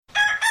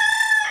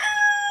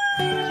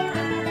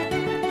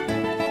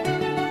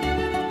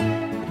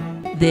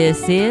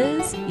This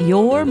is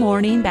Your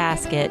Morning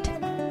Basket,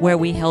 where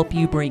we help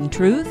you bring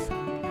truth,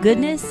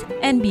 goodness,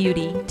 and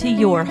beauty to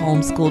your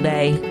homeschool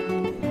day.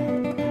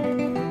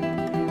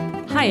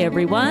 Hi,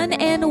 everyone,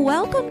 and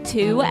welcome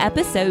to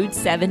episode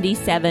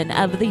 77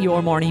 of the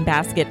Your Morning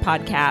Basket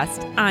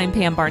podcast. I'm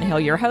Pam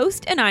Barnhill, your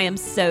host, and I am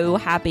so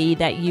happy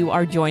that you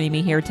are joining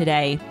me here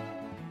today.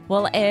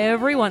 Well,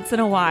 every once in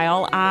a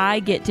while, I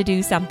get to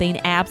do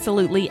something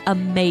absolutely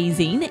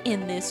amazing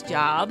in this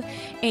job,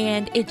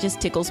 and it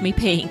just tickles me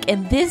pink.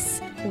 And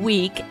this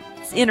week's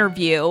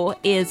interview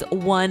is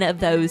one of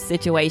those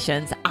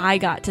situations. I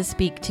got to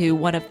speak to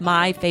one of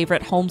my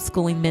favorite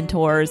homeschooling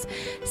mentors,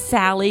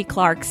 Sally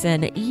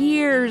Clarkson,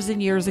 years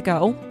and years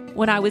ago.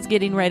 When I was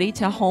getting ready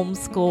to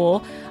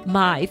homeschool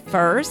my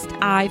first,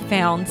 I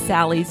found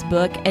Sally's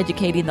book,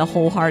 Educating the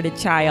Wholehearted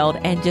Child,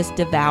 and just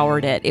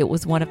devoured it. It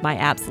was one of my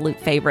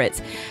absolute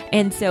favorites.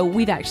 And so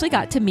we've actually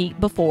got to meet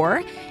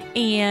before,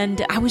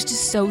 and I was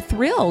just so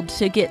thrilled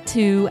to get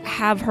to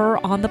have her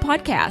on the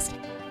podcast.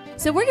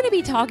 So we're going to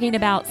be talking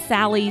about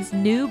Sally's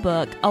new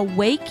book,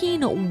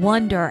 Awaking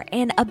Wonder,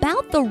 and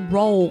about the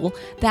role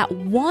that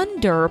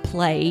wonder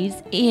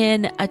plays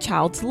in a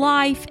child's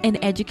life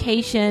and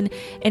education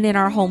and in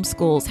our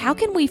homeschools. How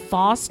can we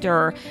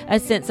foster a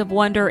sense of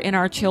wonder in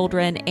our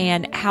children,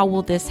 and how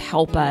will this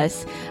help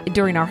us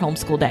during our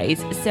homeschool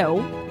days?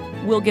 So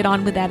we'll get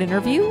on with that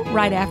interview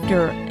right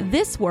after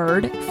this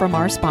word from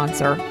our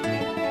sponsor.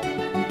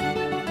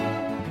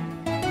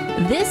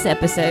 This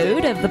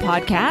episode of the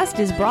podcast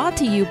is brought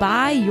to you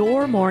by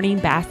Your Morning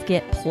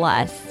Basket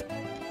Plus.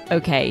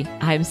 Okay,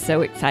 I'm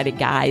so excited,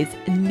 guys.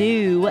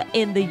 New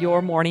in the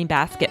Your Morning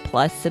Basket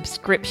Plus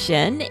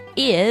subscription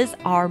is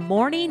our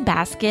Morning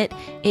Basket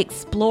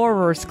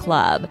Explorers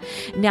Club.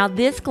 Now,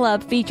 this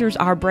club features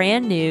our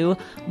brand new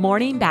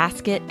Morning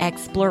Basket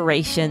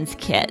Explorations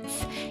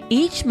kits.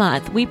 Each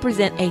month, we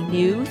present a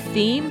new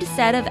themed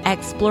set of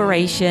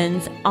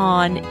explorations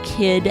on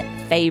kid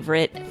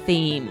favorite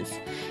themes.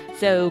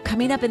 So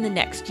coming up in the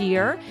next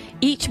year,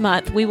 each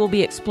month we will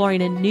be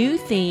exploring a new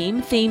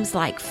theme, themes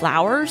like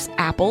flowers,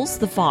 apples,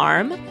 the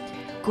farm,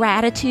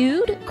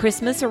 gratitude,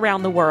 Christmas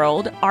around the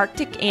world,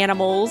 Arctic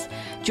animals,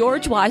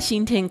 George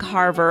Washington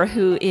Carver,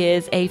 who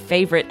is a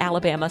favorite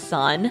Alabama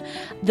son,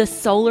 the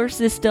solar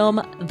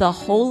system, the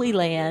Holy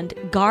Land,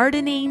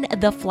 gardening,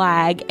 the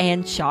flag,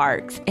 and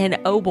sharks. And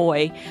oh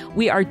boy,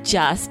 we are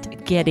just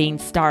getting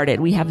started.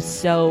 We have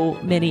so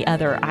many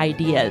other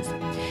ideas.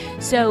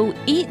 So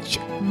each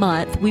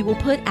month we will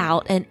put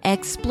out an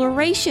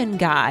exploration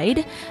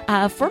guide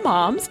for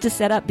moms to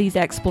set up these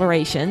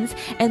explorations.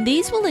 And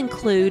these will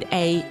include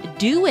a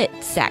do it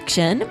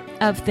section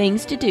of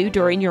things to do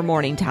during your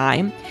morning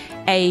time,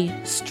 a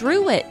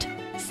strew it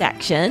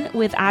section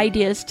with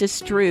ideas to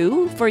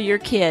strew for your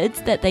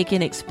kids that they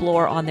can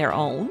explore on their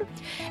own,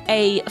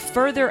 a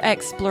further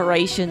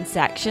exploration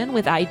section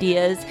with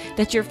ideas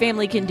that your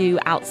family can do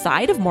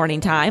outside of morning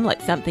time, like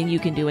something you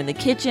can do in the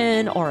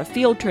kitchen or a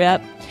field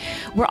trip.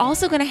 We're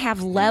also going to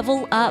have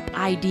level up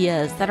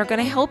ideas that are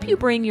going to help you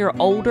bring your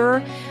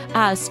older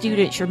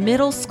students, your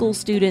middle school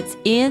students,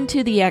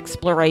 into the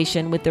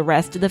exploration with the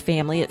rest of the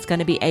family. It's going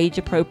to be age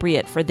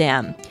appropriate for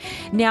them.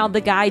 Now,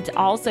 the guides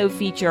also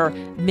feature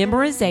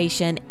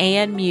memorization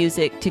and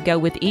music to go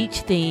with each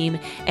theme,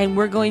 and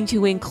we're going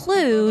to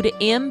include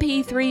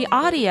MP3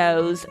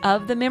 audios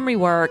of the memory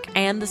work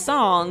and the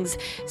songs,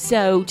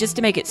 so just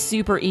to make it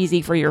super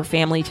easy for your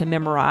family to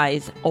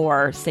memorize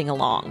or sing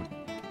along.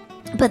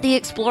 But the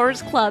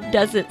Explorers Club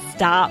doesn't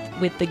stop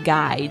with the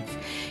guides.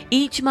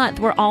 Each month,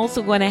 we're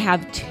also going to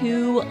have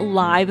 2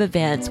 live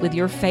events with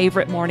your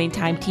favorite morning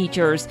time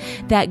teachers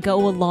that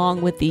go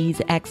along with these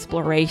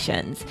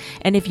explorations.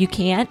 And if you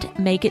can't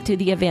make it to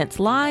the events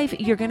live,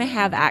 you're going to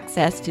have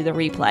access to the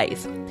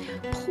replays.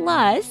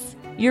 Plus,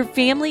 your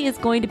family is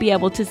going to be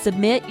able to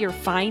submit your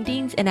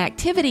findings and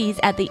activities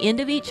at the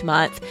end of each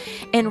month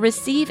and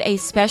receive a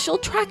special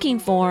tracking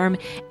form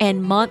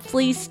and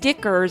monthly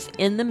stickers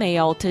in the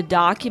mail to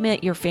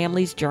document your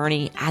family's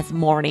journey as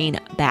Morning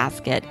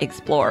Basket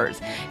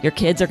Explorers. Your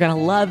kids are going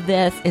to love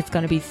this. It's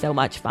going to be so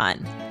much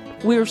fun.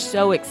 We're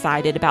so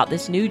excited about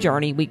this new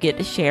journey we get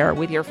to share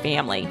with your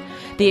family.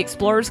 The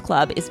Explorers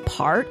Club is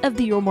part of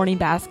the Your Morning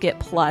Basket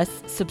Plus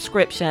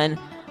subscription,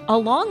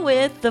 along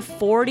with the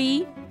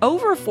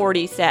over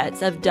 40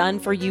 sets of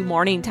done-for-you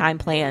morning time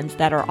plans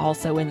that are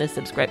also in the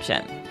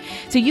subscription.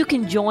 So you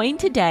can join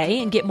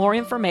today and get more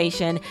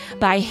information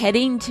by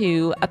heading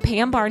to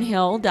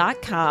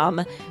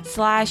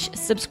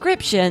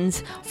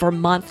pambarnhill.com/subscriptions for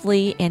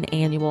monthly and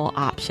annual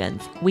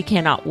options. We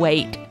cannot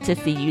wait to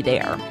see you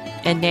there.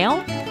 And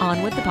now,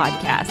 on with the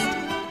podcast.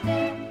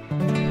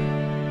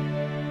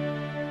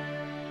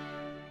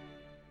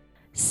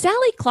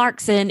 Sally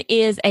Clarkson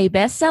is a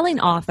best-selling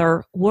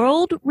author,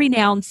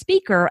 world-renowned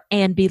speaker,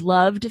 and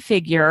beloved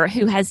figure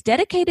who has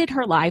dedicated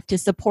her life to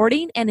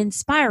supporting and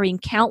inspiring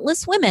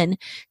countless women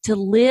to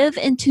live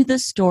into the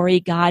story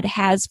God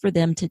has for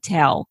them to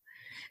tell.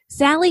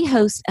 Sally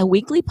hosts a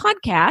weekly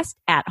podcast,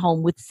 At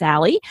Home with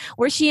Sally,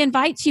 where she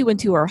invites you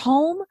into her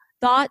home,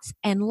 thoughts,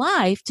 and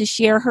life to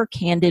share her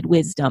candid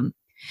wisdom.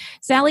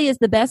 Sally is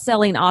the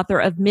best-selling author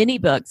of many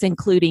books,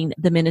 including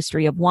The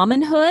Ministry of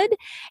Womanhood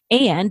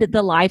and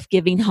The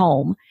Life-Giving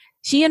Home.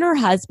 She and her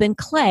husband,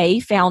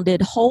 Clay,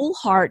 founded Whole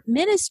Heart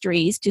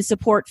Ministries to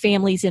support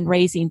families in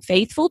raising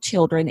faithful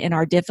children in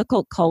our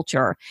difficult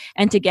culture,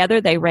 and together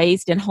they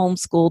raised and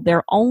homeschooled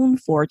their own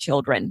 4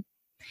 children.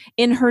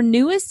 In her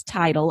newest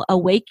title, A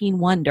Waking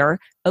Wonder,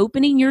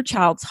 Opening Your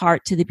Child's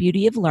Heart to the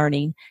Beauty of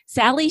Learning,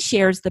 Sally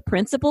shares the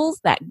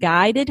principles that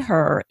guided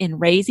her in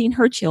raising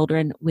her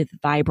children with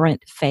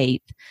vibrant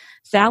faith.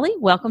 Sally,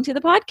 welcome to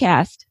the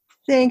podcast.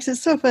 Thanks.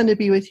 It's so fun to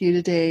be with you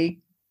today.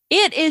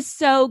 It is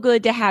so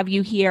good to have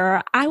you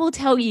here. I will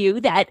tell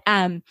you that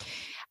I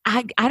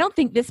don't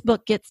think this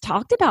book gets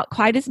talked about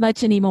quite as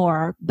much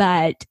anymore,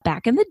 but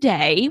back in the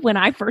day when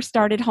I first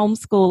started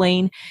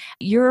homeschooling,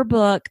 your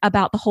book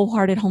about the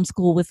wholehearted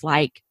homeschool was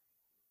like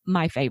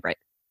my favorite.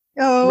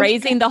 Oh,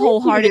 Raising the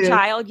wholehearted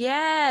child.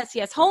 Yes.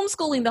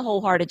 Homeschooling the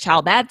wholehearted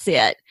child. That's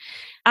it.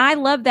 I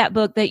love that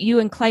book that you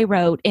and Clay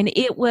wrote. And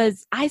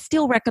I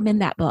still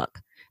recommend that book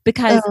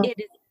because it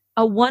is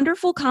a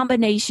wonderful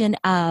combination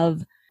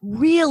of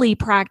really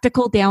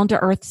practical, down to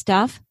earth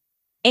stuff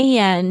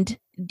and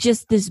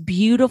just this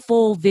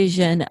beautiful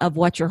vision of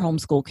what your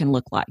homeschool can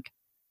look like.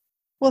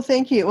 Well,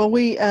 thank you. Well,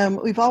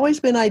 we've always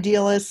been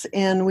idealists,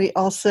 and we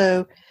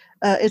also,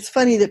 it's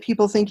funny that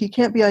people think you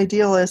can't be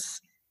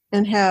idealists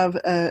and have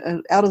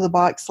an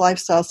out-of-the-box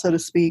lifestyle, so to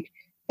speak,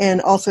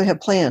 and also have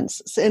plans.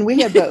 And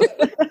we have both.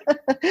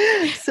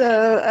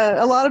 So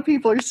a lot of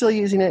people are still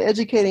using it.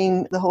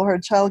 Educating the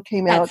Wholehearted Child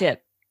came out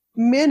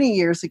many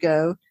years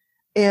ago.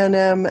 And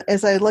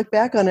as I look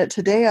back on it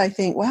today, I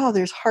think, wow,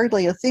 there's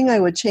hardly a thing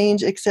I would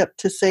change except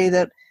to say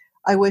that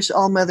I wish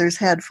all mothers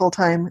had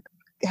full-time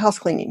house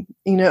cleaning,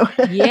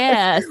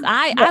 Yes,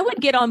 I would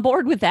get on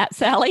board with that,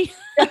 Sally.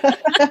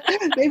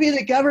 Maybe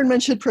the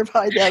government should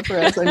provide that for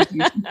us.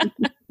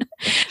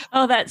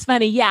 Oh, that's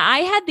funny. Yeah, I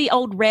had the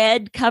old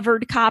red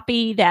covered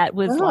copy that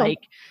was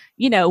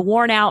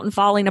worn out and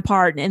falling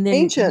apart. And then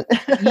ancient.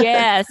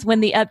 Yes, when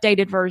the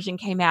updated version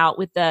came out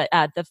with the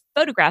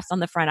photographs on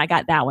the front, I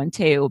got that one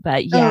too.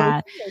 But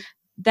yeah,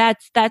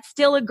 that's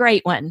still a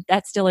great one.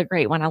 That's still a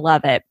great one. I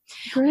love it.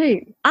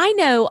 Great. I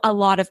know a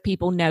lot of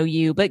people know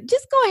you, but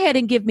just go ahead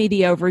and give me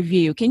the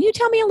overview. Can you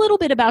tell me a little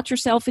bit about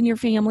yourself and your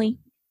family?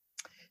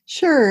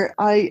 Sure.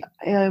 I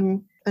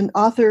am an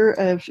author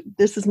of,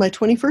 this is my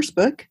 21st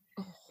book.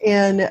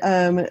 And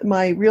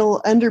my real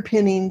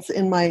underpinnings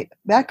in my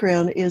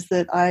background is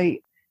that I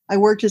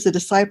worked as a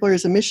discipler,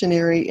 as a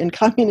missionary in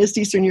communist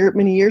Eastern Europe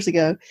many years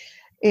ago.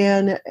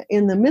 And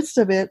in the midst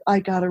of it, I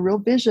got a real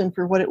vision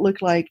for what it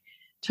looked like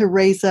to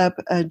raise up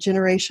a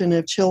generation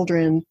of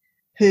children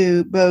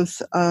who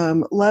both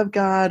love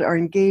God, are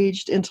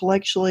engaged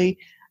intellectually,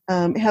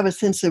 have a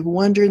sense of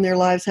wonder in their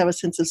lives, have a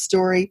sense of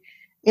story.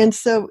 And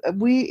so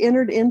we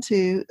entered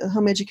into the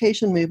home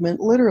education movement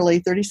literally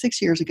 36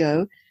 years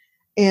ago.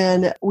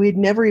 And we'd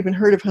never even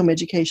heard of home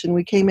education.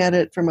 We came at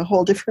it from a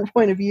whole different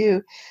point of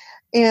view.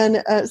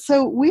 And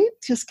so we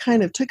just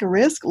kind of took a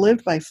risk,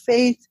 lived by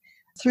faith,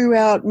 threw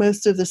out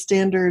most of the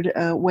standard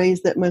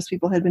ways that most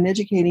people had been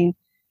educating.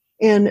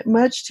 And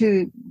much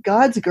to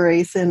God's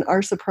grace and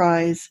our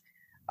surprise,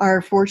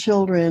 our 4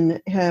 children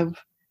have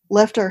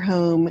left our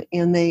home,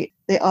 and they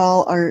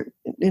all are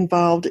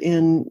involved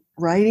in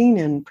writing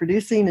and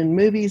producing and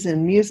movies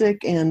and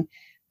music. And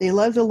they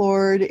love the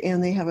Lord,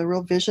 and they have a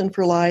real vision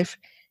for life.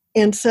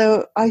 And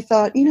so I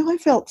thought, I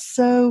felt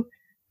so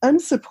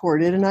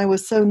unsupported, and I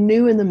was so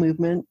new in the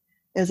movement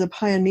as a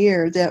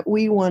pioneer that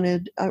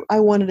I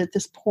wanted at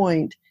this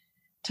point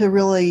to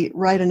really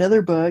write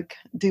another book,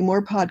 do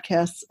more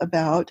podcasts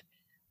about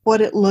what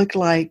it looked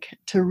like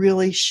to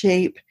really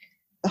shape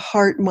the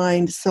heart,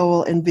 mind,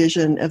 soul, and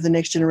vision of the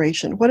next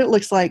generation, what it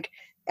looks like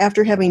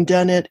after having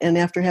done it and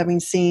after having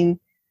seen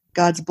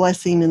God's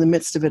blessing in the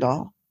midst of it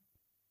all.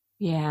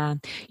 Yeah.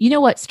 You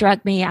know what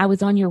struck me? I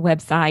was on your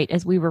website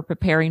as we were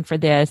preparing for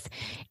this,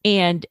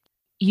 and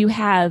you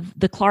have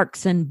the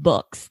Clarkson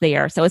books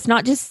there. So it's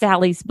not just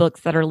Sally's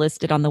books that are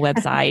listed on the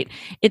website.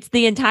 It's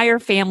the entire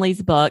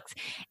family's books.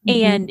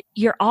 Mm-hmm. And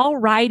you're all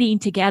writing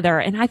together.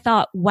 And I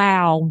thought,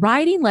 wow,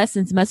 writing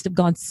lessons must have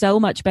gone so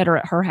much better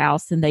at her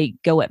house than they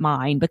go at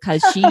mine,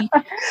 because she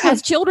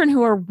has children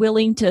who are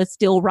willing to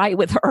still write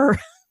with her.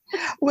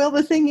 Well,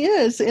 the thing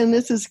is, and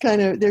this is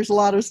there's a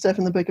lot of stuff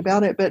in the book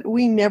about it, but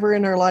we never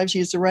in our lives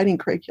used a writing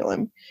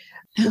curriculum.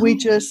 We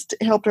just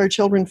helped our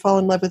children fall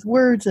in love with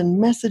words and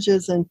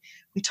messages, and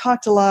we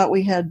talked a lot.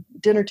 We had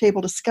dinner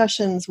table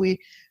discussions. We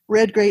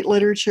read great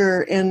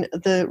literature, and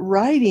the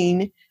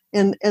writing,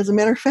 and as a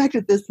matter of fact,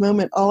 at this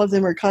moment, all of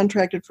them are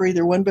contracted for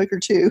either one book or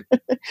 2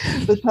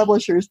 with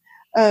publishers.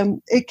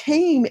 It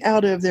came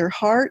out of their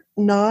heart,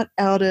 not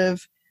out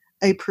of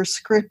a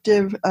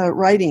prescriptive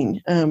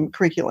writing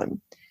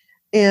curriculum.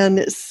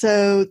 And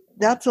so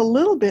that's a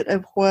little bit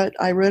of what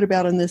I wrote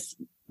about in this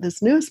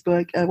newest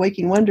book,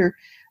 Waking Wonder.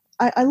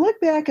 I look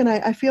back and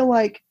I feel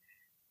like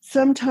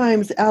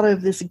sometimes out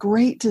of this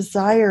great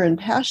desire and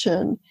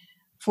passion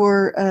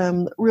for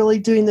really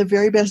doing the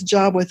very best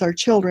job with our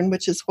children,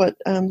 which is what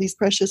these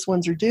precious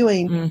ones are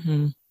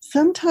doing,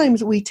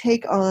 sometimes we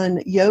take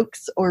on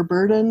yokes or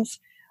burdens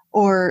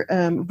or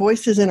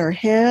voices in our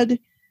head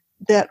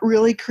that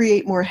really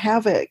create more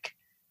havoc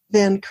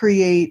than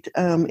create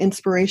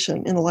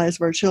inspiration in the lives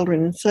of our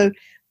children. And so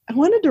I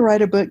wanted to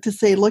write a book to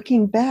say,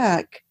 looking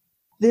back,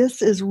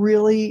 this is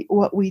really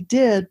what we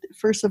did,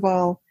 first of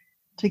all,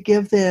 to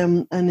give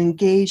them an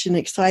engaged and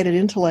excited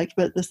intellect.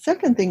 But the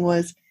second thing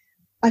was,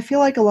 I feel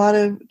like a lot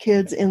of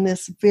kids in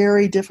this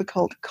very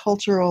difficult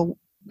cultural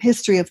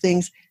history of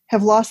things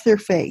have lost their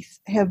faith,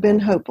 have been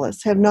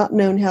hopeless, have not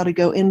known how to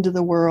go into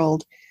the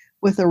world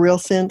with a real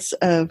sense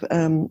of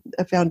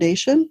a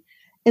foundation.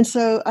 And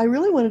so I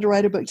really wanted to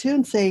write a book too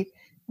and say,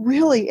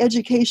 really,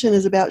 education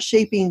is about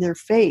shaping their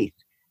faith,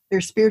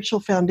 their spiritual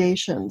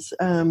foundations,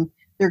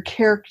 their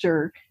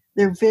character,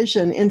 their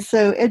vision. And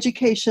so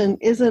education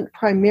isn't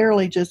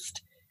primarily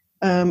just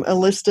a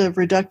list of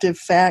reductive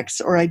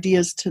facts or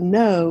ideas to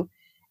know.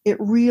 It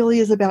really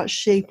is about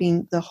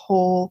shaping the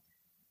whole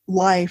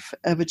life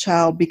of a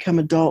child become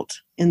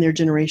adult in their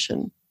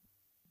generation.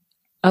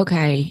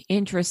 Okay,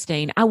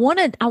 interesting. I want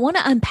to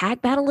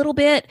unpack that a little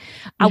bit.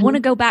 I want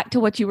to go back to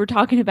what you were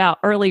talking about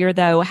earlier,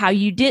 though, how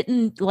you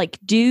didn't like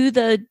do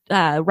the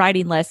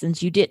writing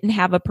lessons. You didn't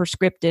have a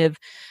prescriptive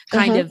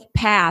kind of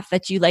path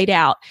that you laid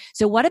out.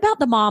 So what about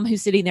the mom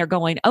who's sitting there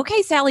going,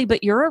 okay, Sally,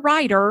 but you're a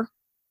writer.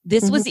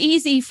 This was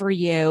easy for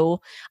you.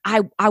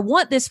 I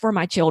want this for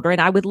my children.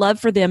 I would love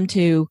for them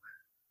to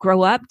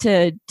grow up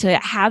to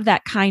have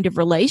that kind of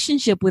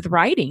relationship with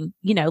writing,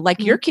 like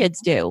your kids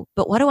do.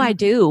 But what do I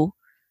do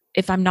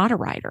if I'm not a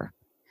writer?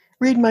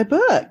 Read my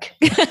book.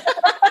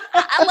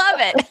 I love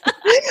it.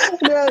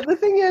 No, the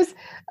thing is,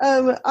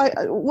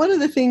 one of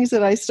the things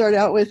that I start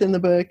out with in the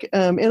book,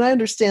 and I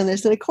understand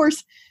this, and of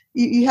course,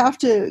 you have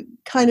to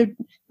kind of,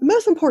 the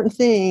most important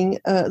thing,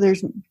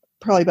 there's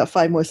probably about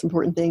 5 most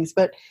important things,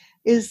 but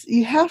is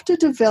you have to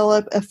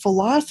develop a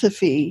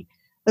philosophy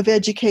of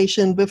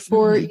education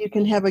before you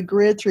can have a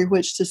grid through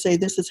which to say,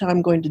 this is how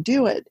I'm going to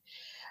do it.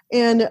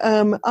 And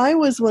I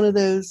was one of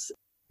those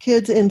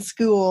kids in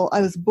school.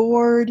 I was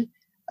bored.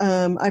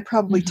 I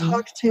probably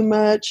talked too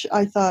much.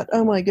 I thought,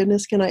 oh my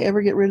goodness, can I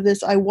ever get rid of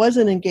this? I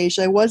wasn't engaged.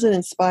 I wasn't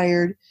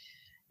inspired.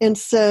 And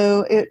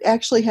so it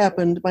actually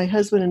happened. My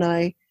husband and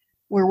I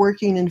were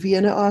working in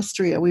Vienna,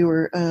 Austria. We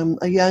were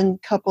a young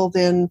couple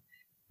then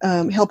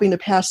helping to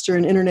pastor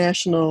an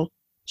international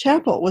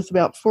chapel with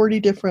about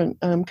 40 different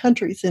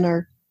countries in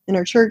our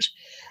church.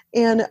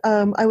 And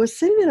I was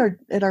sitting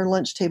at our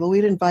lunch table.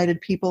 We'd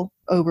invited people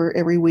over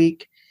every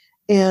week.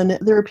 And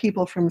there were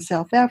people from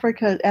South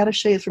Africa,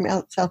 attaché is from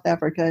South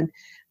Africa, and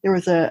there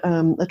was a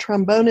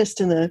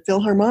trombonist in the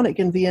Philharmonic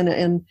in Vienna,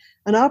 and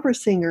an opera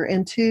singer,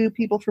 and 2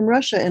 people from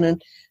Russia,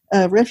 and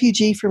a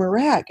refugee from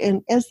Iraq.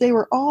 And as they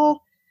were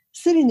all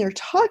sitting there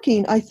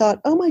talking, I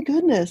thought, oh my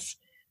goodness,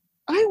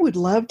 I would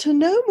love to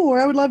know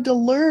more. I would love to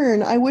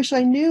learn. I wish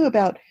I knew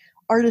about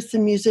artists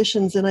and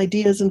musicians and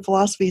ideas and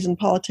philosophies and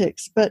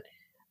politics. But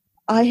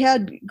I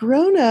had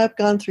grown up,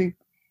 gone through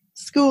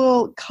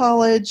school,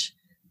 college,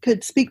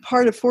 could speak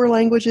part of 4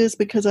 languages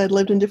because I'd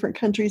lived in different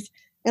countries.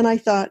 And I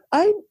thought,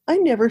 I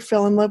never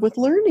fell in love with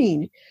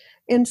learning.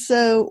 And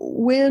so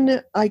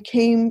when I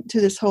came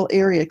to this whole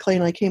area, Clay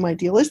and I came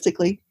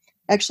idealistically,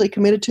 actually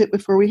committed to it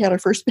before we had our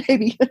first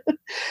baby.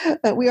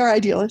 We are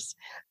idealists.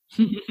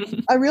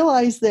 I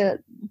realized that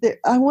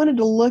I wanted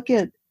to look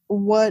at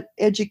what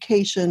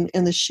education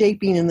and the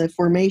shaping and the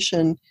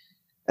formation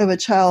of a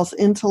child's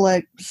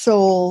intellect,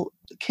 soul,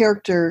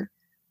 character,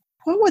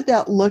 what would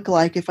that look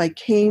like if I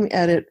came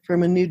at it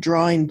from a new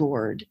drawing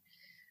board?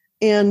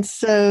 And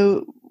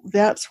so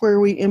that's where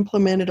we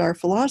implemented our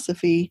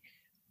philosophy.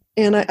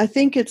 And I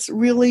think it's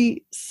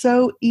really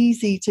so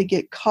easy to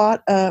get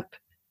caught up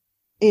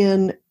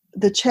in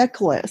the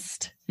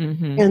checklist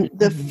and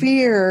the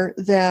fear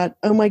that,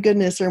 oh my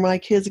goodness, are my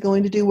kids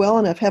going to do well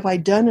enough? Have I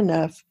done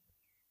enough?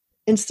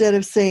 Instead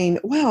of saying,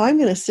 wow, I'm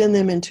going to send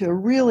them into a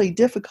really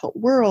difficult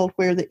world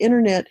where the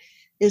internet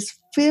is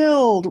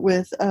filled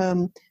with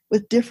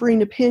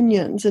differing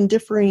opinions and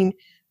differing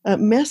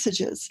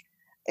messages.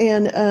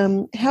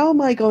 And how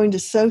am I going to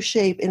so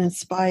shape and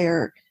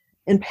inspire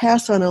and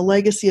pass on a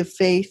legacy of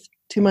faith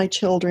to my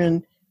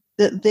children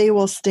that they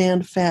will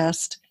stand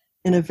fast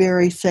in a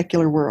very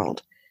secular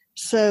world?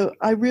 So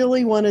I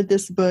really wanted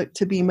this book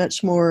to be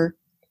much more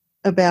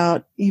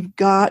about, you've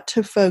got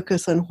to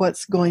focus on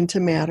what's going to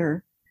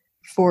matter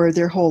for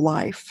their whole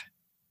life.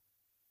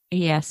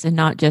 Yes, and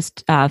not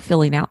just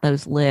filling out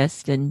those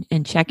lists and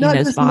checking not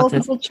those just boxes.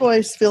 Multiple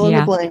choice, fill in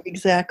the blank.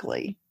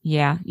 Exactly.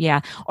 Yeah.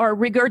 Or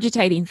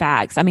regurgitating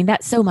facts. I mean,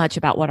 that's so much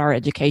about what our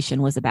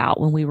education was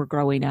about when we were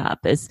growing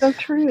up. Is so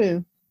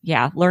true.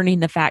 Yeah, learning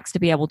the facts to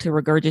be able to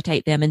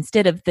regurgitate them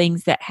instead of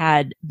things that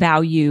had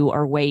value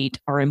or weight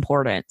or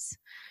importance.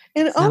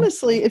 And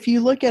honestly, if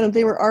you look at them,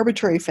 they were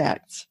arbitrary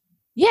facts.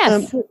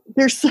 Yes.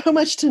 There's so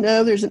much to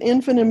know. There's an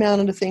infinite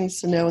amount of things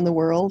to know in the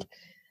world.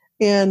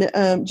 And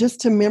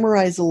just to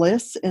memorize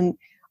lists. And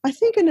I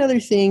think another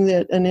thing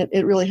that, and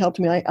it really helped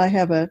me, I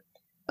have a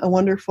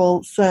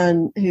wonderful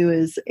son who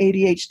is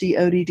ADHD,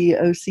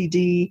 ODD,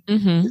 OCD,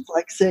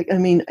 dyslexic, I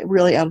mean,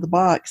 really out of the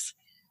box.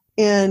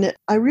 And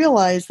I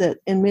realized that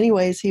in many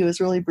ways he was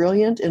really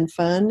brilliant and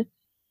fun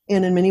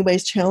and in many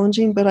ways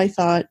challenging. But I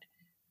thought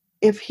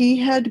if he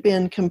had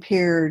been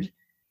compared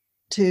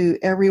to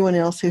everyone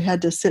else who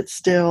had to sit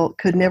still,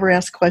 could never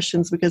ask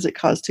questions because it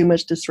caused too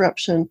much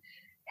disruption,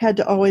 had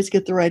to always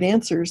get the right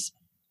answers,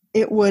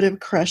 it would have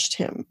crushed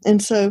him.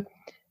 And so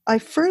I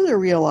further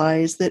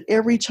realized that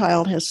every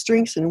child has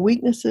strengths and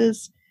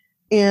weaknesses,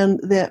 and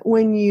that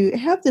when you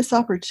have this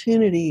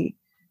opportunity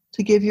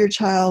to give your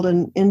child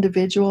an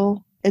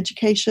individual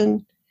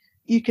education,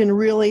 you can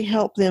really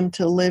help them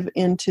to live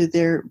into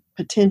their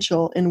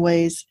potential in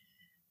ways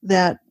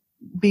that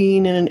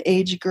being in an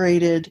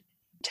age-graded,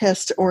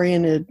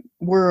 test-oriented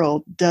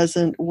world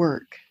doesn't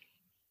work.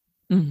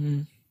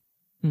 Mm-hmm.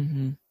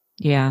 Mm-hmm.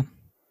 Yeah.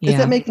 Is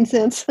that making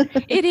sense?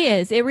 It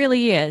is. It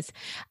really is.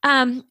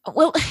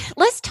 Well,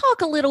 let's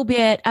talk a little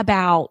bit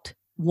about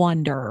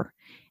wonder.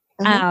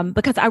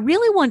 Because I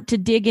really want to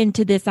dig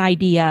into this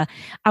idea.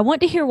 I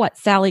want to hear what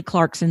Sally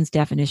Clarkson's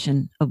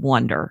definition of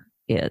wonder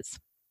is.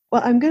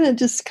 Well, I'm going to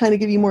just kind of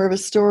give you more of a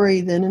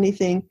story than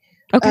anything.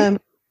 Okay.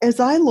 As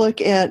I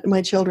look at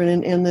my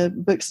children, and the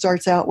book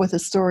starts out with a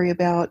story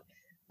about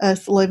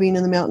us living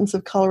in the mountains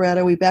of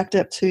Colorado. We backed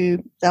up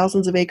to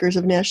thousands of acres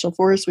of national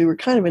forest. We were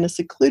kind of in a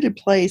secluded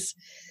place.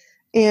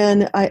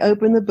 And I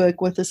opened the book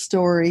with a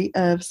story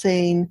of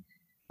saying,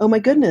 oh my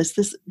goodness,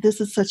 this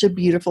is such a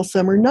beautiful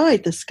summer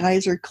night. The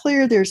skies are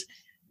clear. There's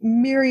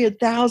myriad,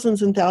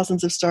 thousands and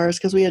thousands of stars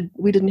because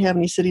we didn't have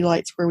any city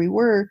lights where we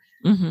were.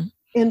 Mm-hmm.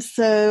 And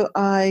so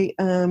I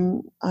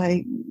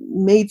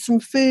made some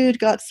food,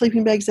 got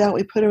sleeping bags out.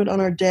 We put it on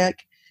our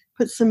deck,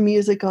 put some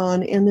music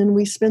on, and then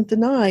we spent the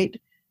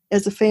night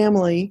as a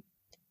family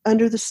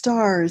under the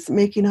stars,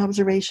 making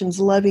observations,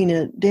 loving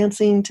it,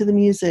 dancing to the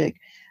music,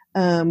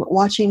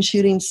 watching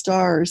shooting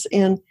stars.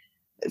 And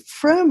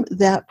from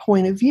that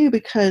point of view,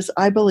 because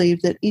I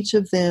believe that each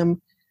of them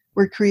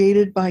were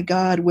created by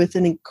God with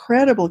an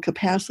incredible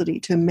capacity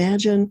to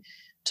imagine,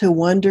 to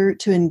wonder,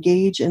 to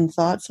engage in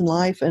thoughts and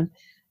life. And,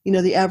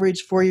 the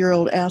average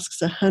 4-year-old asks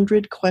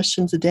 100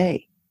 questions a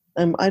day.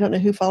 I don't know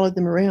who followed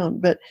them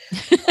around, but,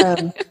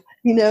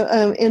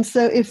 and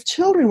so if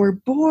children were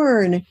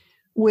born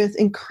with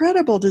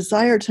incredible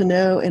desire to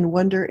know and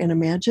wonder and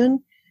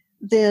imagine,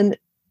 then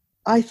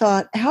I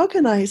thought, how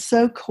can I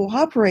so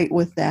cooperate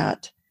with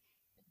that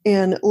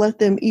and let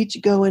them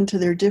each go into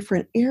their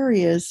different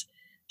areas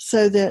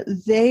so that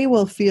they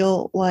will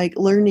feel like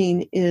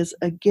learning is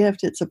a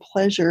gift, it's a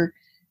pleasure,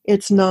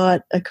 it's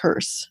not a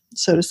curse,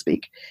 so to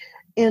speak.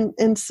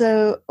 And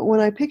so when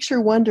I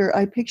picture wonder,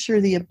 I picture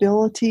the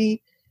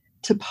ability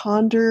to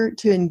ponder,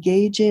 to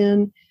engage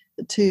in,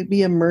 to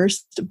be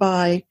immersed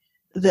by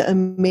the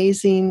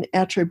amazing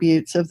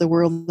attributes of the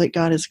world that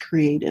God has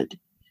created.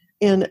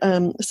 And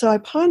so I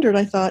pondered,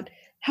 I thought,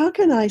 how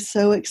can I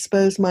so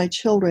expose my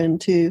children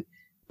to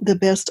the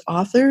best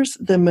authors,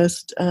 the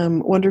most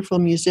wonderful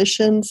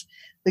musicians,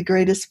 the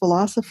greatest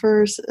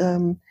philosophers,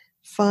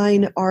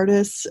 fine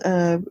artists,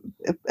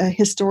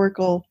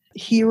 historical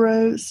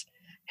heroes?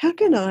 How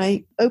can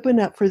I open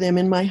up for them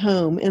in my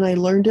home? And I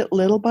learned it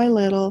little by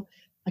little.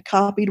 I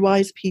copied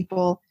wise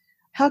people.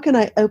 How can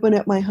I open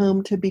up my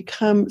home to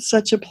become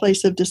such a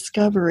place of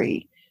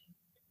discovery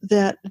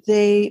that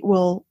they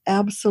will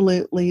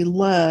absolutely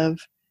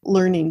love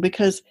learning?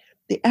 Because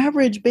the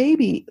average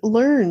baby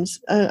learns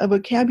a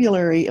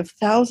vocabulary of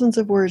thousands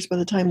of words by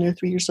the time they're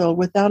 3 years old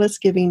without us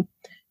giving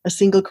a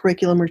single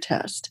curriculum or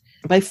test.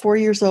 By 4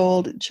 years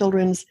old,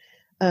 children's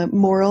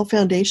moral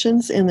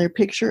foundations and their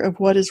picture of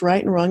what is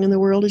right and wrong in the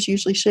world is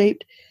usually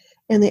shaped.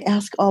 And they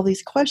ask all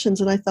these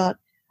questions. And I thought,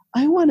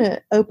 I want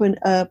to open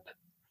up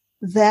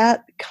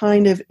that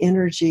kind of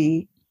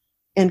energy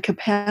and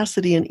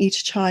capacity in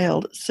each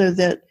child so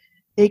that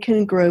they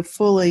can grow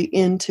fully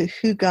into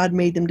who God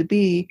made them to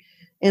be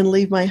and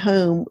leave my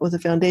home with a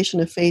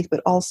foundation of faith,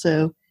 but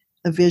also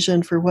a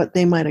vision for what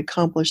they might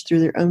accomplish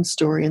through their own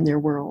story and their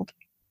world.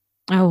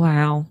 Oh,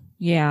 wow.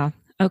 Yeah.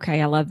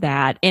 Okay. I love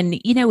that. And,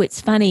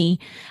 it's funny.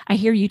 I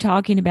hear you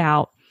talking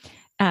about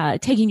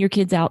taking your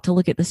kids out to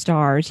look at the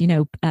stars,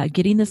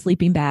 getting the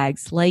sleeping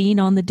bags, laying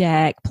on the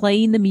deck,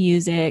 playing the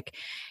music.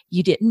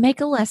 You didn't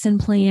make a lesson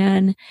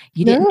plan.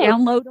 You didn't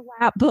download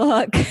a lap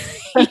book.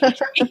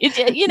 You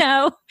did,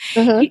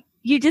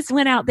 you just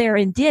went out there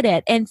and did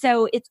it. And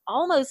so it's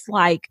almost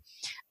like,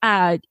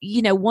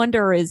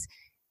 wonder is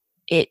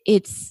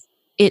it's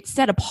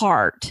set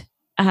apart.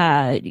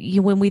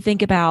 When we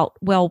think about,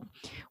 well,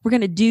 we're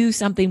going to do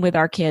something with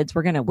our kids.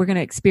 We're going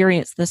to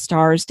experience the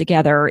stars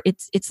together.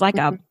 It's like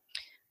I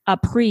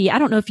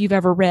don't know if you've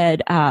ever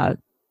read,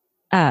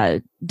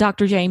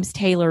 Dr. James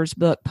Taylor's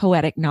book,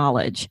 Poetic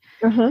Knowledge,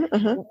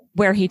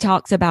 where he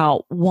talks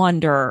about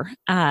wonder,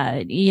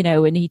 and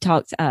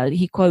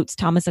he quotes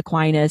Thomas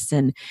Aquinas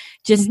and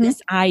just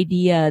this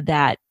idea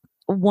that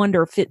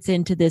wonder fits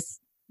into this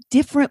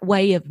different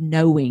way of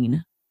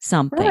knowing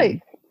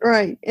something.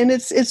 Right. And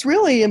it's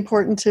really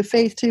important to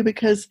faith too,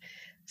 because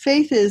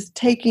faith is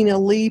taking a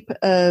leap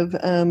of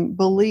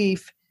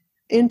belief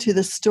into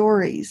the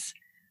stories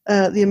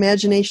the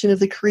imagination of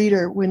the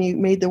creator when he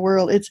made the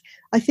world.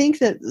 I think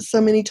that so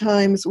many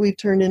times we've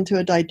turned into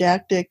a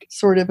didactic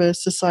sort of a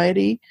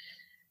society.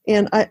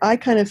 And I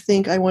kind of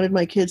think I wanted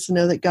my kids to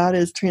know that God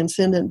is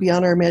transcendent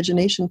beyond our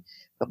imagination,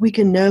 but we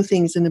can know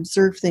things and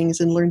observe things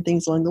and learn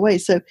things along the way.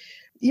 So,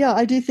 yeah,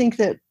 I do think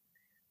that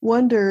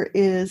wonder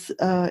is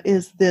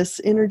this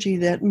energy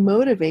that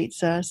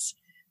motivates us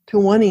to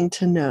wanting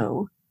to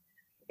know.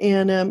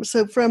 And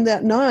so from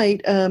that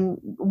night,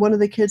 one of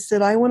the kids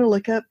said, I want to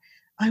look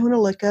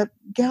up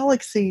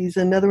galaxies.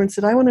 Another one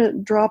said, I want to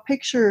draw a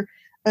picture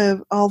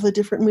of all the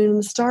different moon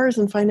and stars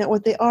and find out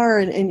what they are.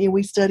 And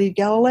we studied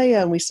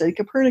Galileo and we studied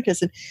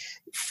Copernicus. And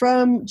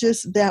from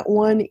just that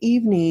one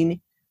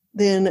evening,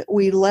 then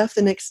we left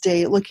the next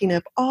day looking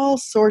up all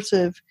sorts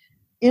of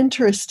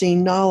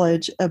interesting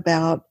knowledge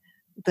about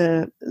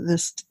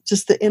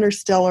just the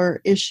interstellar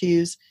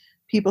issues,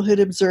 people who'd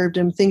observed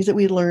them, things that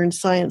we learned,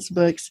 science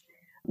books,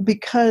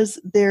 because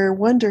their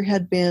wonder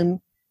had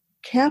been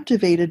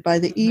captivated by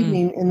the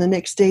evening, and the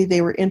next day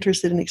they were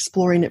interested in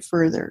exploring it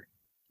further.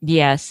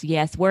 Yes.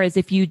 Whereas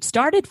if you'd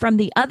started from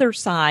the other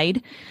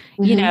side,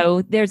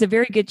 there's a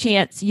very good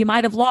chance you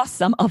might have lost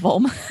some of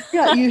them.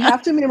 Yeah, you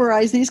have to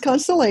memorize these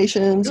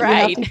constellations.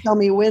 Right. You have to tell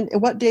me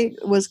what date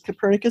was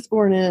Copernicus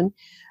born in.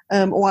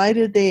 Why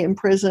did they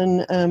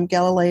imprison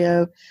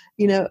Galileo?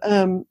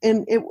 And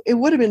it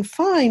would have been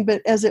fine,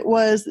 but as it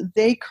was,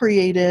 they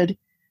created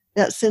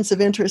that sense of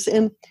interest.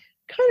 And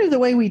kind of the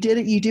way we did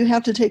it, you do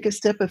have to take a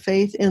step of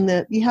faith in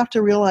that you have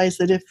to realize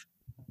that if,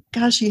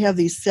 gosh, you have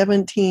these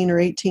 17 or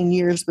 18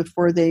 years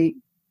before they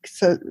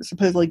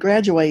supposedly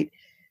graduate,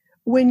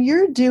 when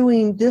you're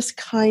doing this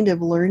kind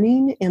of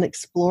learning and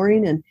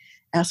exploring and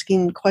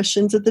asking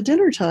questions at the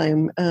dinner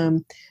time,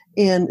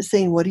 and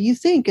saying, what do you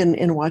think?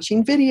 And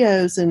watching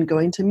videos and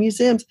going to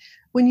museums.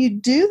 When you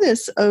do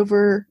this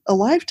over a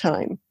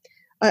lifetime,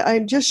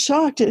 I'm just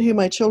shocked at who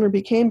my children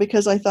became,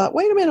 because I thought,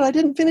 wait a minute, I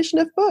didn't finish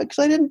enough books.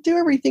 I didn't do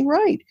everything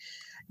right.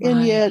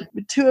 And yet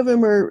 2 of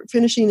them are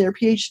finishing their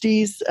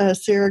PhDs.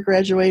 Sarah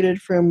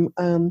graduated from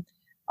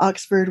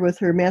Oxford with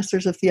her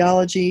Master's of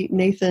Theology.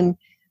 Nathan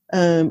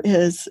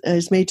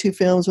has made 2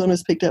 films. One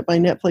was picked up by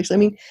Netflix. I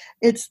mean,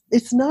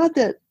 it's not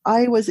that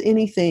I was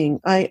anything.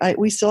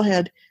 We still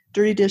had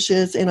dirty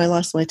dishes, and I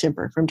lost my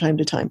temper from time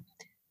to time.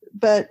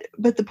 But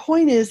the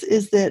point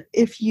is that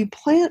if you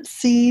plant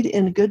seed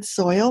in good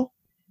soil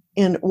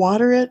and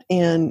water it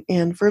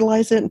and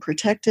fertilize it and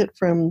protect it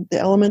from the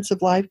elements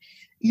of life,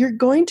 you're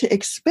going to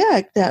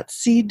expect that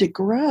seed to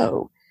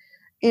grow.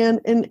 And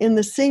in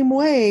the same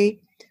way,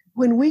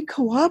 when we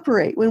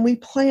cooperate, when we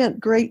plant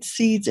great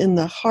seeds in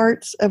the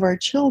hearts of our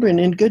children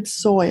in good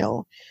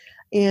soil,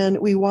 and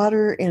we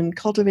water and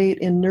cultivate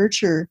and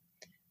nurture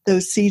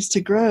those seeds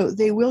to grow,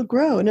 they will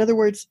grow. In other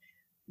words,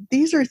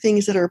 these are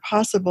things that are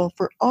possible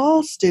for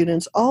all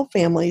students, all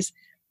families.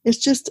 It's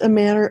just a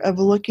matter of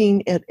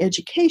looking at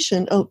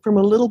education from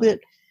a little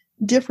bit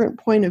different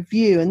point of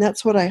view. And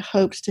that's what I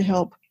hoped to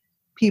help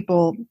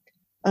people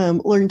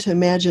learn to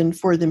imagine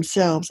for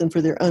themselves and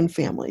for their own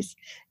families.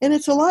 And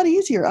it's a lot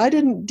easier. I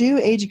didn't do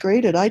age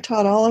graded. I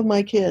taught all of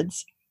my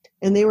kids,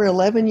 and they were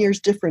 11 years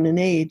different in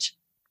age.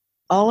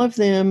 All of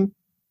them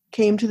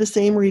came to the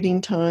same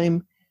reading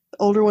time. The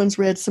older ones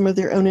read some of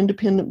their own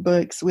independent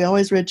books. We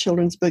always read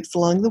children's books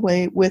along the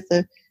way with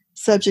the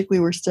subject we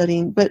were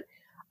studying. But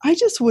I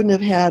just wouldn't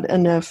have had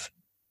enough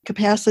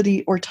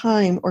capacity or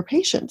time or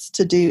patience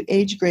to do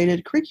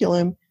age-graded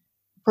curriculum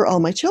for all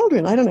my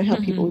children. I don't know how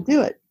people would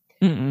do it.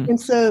 Mm-mm. And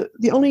so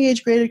the only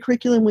age-graded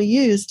curriculum we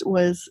used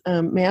was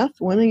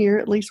math,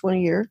 at least one a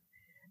year,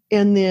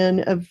 and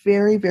then a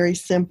very, very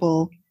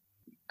simple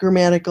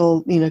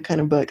grammatical,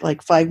 kind of book,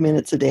 like 5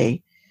 minutes a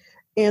day.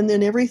 And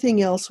then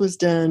everything else was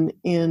done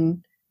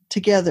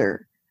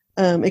together,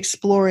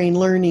 exploring,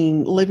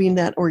 learning, living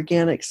that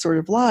organic sort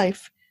of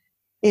life.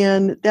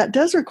 And that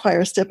does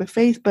require a step of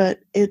faith, but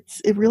it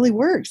really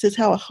works. It's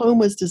how a home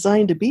was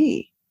designed to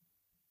be.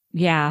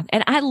 Yeah.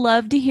 And I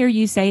love to hear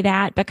you say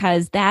that,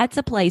 because that's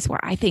a place where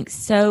I think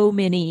so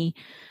many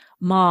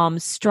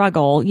moms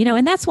struggle,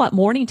 and that's what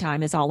morning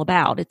time is all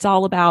about. It's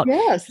all about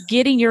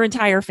getting your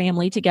entire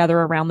family together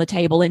around the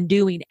table and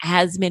doing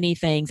as many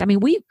things. I mean,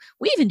 we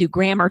even do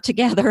grammar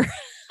together.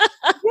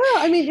 Yeah.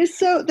 I mean, that's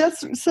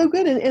so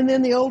good. And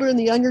then the older and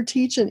the younger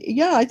teach. And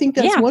I think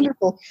that's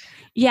wonderful.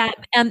 Yeah.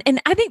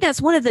 And I think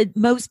that's one of the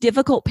most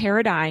difficult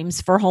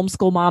paradigms for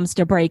homeschool moms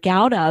to break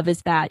out of,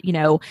 is that,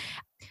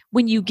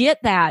 when you get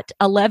that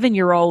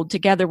 11-year-old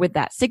together with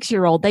that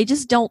 6-year-old, they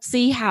just don't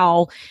see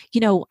how,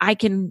 I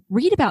can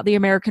read about the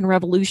American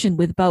Revolution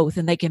with both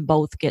and they can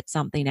both get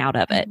something out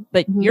of it.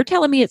 But you're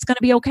telling me it's going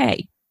to be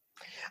okay.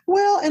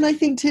 Well, and I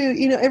think too,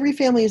 every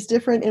family is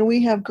different, and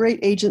we have great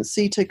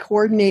agency to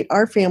coordinate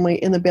our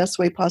family in the best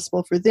way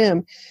possible for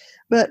them.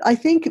 But I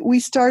think we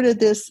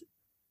started this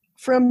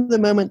from the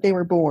moment they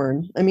were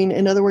born. I mean,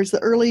 in other words, the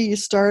earlier you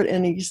start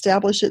and you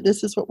establish it,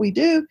 this is what we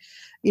do.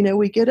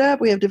 We get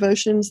up, we have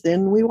devotions,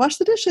 then we wash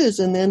the dishes,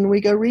 and then we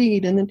go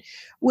read. And then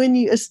when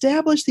you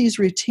establish these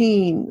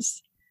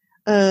routines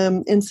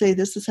and say,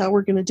 this is how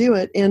we're going to do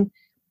it. And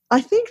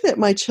I think that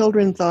my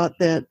children thought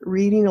that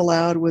reading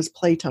aloud was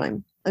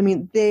playtime. I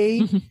mean,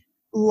 they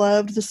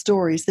loved the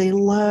stories. They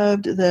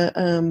loved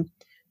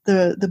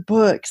the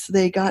books.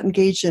 They got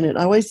engaged in it.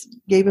 I always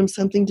gave them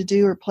something to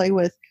do or play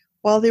with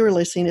while they were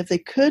listening. If they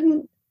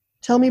couldn't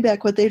tell me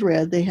back what they'd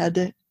read, they had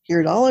to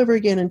hear it all over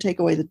again and take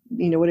away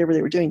whatever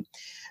they were doing.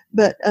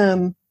 But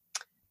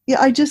yeah,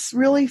 I just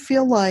really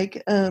feel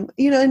like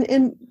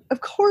and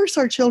of course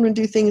our children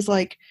do things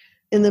like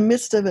in the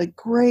midst of a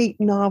great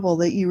novel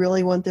that you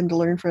really want them to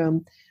learn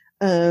from,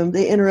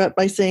 they interrupt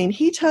by saying,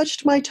 "He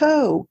touched my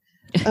toe."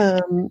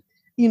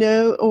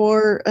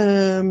 Or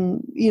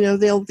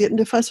they'll get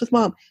into fuss with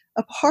mom.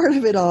 A part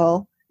of it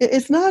all,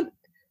 it's not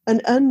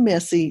an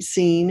unmessy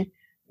scene,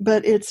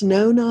 but it's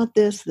no, not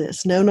this,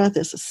 no, not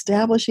this,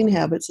 establishing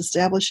habits,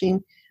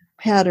 establishing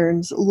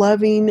patterns,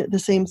 loving the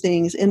same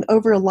things. And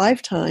over a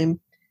lifetime,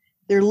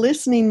 they're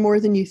listening more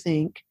than you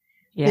think.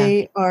 Yeah.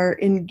 They are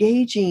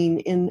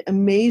engaging in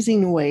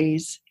amazing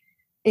ways,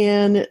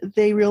 and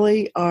they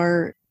really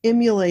are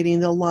emulating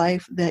the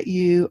life that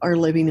you are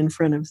living in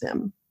front of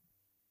them.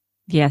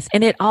 Yes.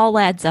 And it all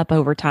adds up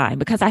over time,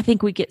 because I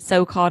think we get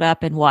so caught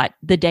up in what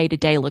the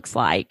day-to-day looks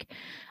like.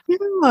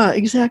 Yeah,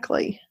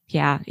 exactly.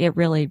 Yeah, it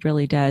really,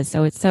 really does.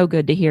 So it's so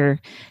good to hear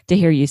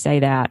you say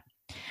that.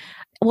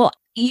 Well,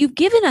 you've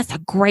given us a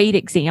great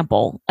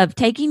example of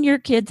taking your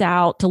kids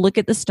out to look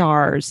at the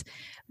stars,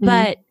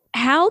 but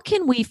how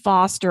can we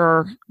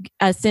foster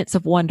a sense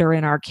of wonder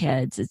in our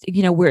kids?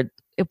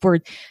 If we're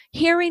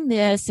hearing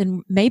this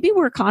and maybe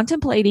we're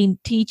contemplating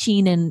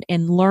teaching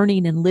and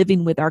learning and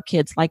living with our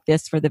kids like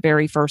this for the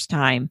very first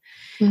time,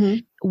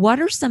 what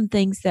are some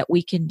things that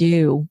we can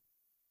do?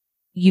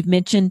 You've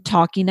mentioned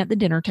talking at the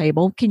dinner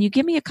table. Can you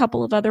give me a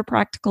couple of other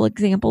practical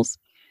examples?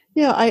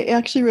 Yeah, I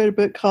actually wrote a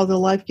book called The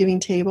Life-Giving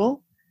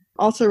Table.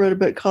 Also wrote a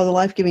book called The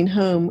Life-Giving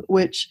Home,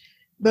 which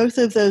both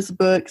of those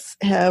books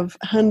have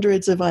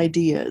hundreds of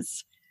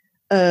ideas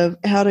of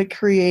how to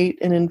create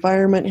an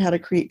environment, how to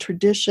create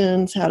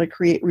traditions, how to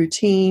create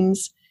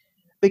routines.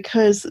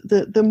 Because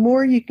the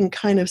more you can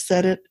kind of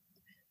set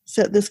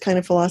this kind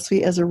of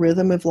philosophy as a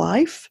rhythm of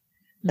life,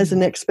 as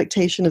an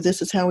expectation of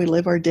this is how we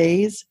live our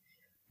days,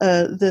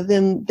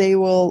 then they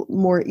will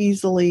more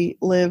easily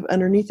live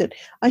underneath it.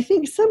 I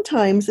think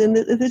sometimes, and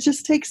it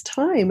just takes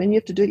time, and you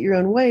have to do it your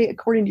own way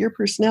according to your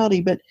personality,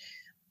 but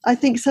I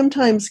think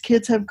sometimes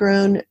kids have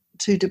grown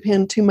to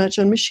depend too much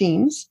on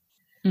machines.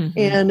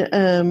 And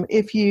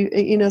if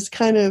it's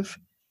kind of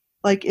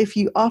like if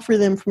you offer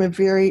them from a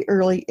very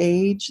early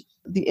age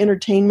the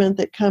entertainment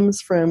that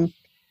comes from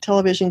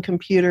television,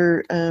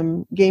 computer,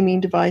 gaming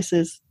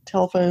devices,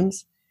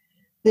 telephones,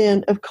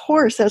 then of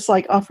course that's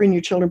like offering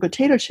your children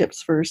potato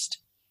chips first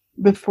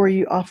before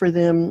you offer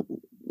them,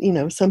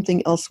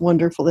 something else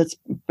wonderful that's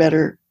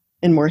better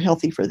and more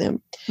healthy for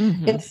them.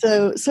 And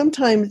so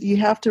sometimes you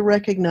have to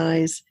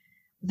recognize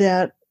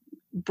that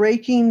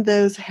breaking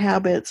those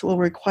habits will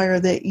require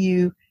that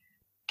you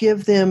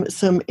give them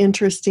some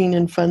interesting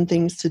and fun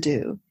things to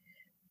do.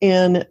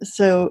 And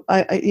so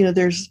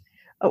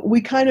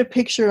we kind of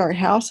pictured our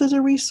house as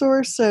a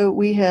resource. So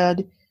we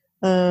had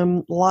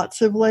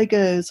lots of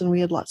Legos, and we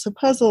had lots of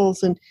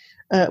puzzles, and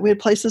we had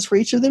places for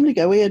each of them to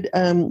go. We had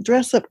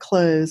dress up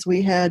clothes.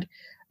 We had,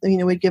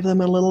 we'd give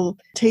them a little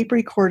tape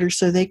recorder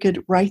so they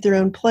could write their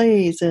own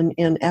plays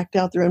and act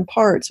out their own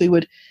parts. We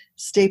would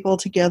staple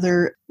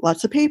together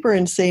lots of paper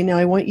and say, now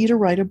I want you to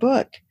write a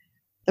book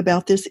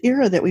about this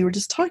era that we were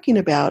just talking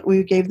about.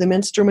 We gave them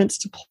instruments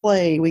to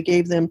play. We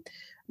gave them,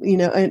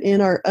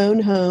 in our own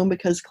home,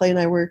 because Clay and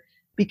I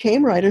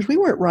became writers. We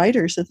weren't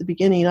writers at the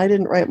beginning. I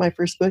didn't write my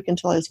first book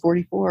until I was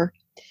 44.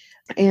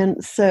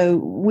 And so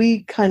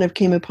we kind of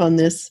came upon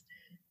this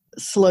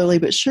slowly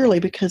but surely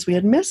because we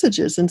had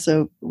messages. And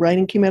so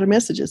writing came out of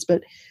messages.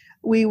 But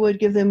we would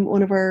give them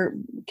one of our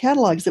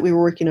catalogs that we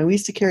were working on. We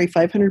used to carry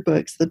 500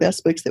 books, the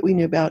best books that we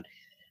knew about,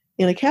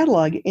 in a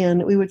catalog.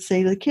 And we would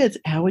say to the kids,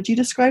 how would you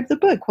describe the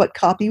book? What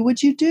copy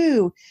would you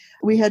do?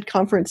 We had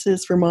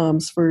conferences for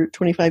moms for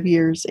 25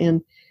 years.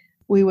 And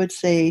we would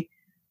say,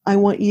 I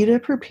want you to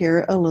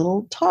prepare a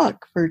little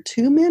talk for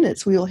 2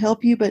 minutes. We will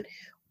help you. But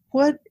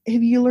what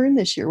have you learned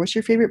this year? What's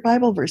your favorite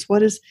Bible verse?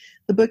 What is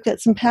the book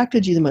that's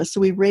impacted you the most?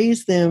 So we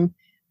raised them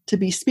to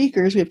be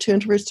speakers. We have 2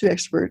 introverts, 2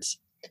 experts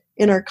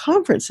in our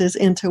conferences,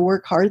 and to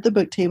work hard at the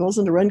book tables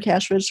and to run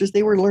cash registers.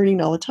 They were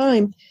learning all the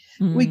time.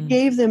 We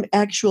gave them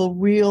actual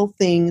real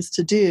things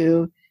to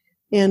do,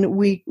 and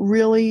we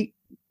really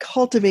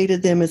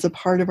cultivated them as a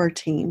part of our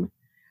team.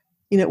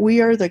 We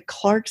are the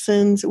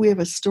Clarksons. We have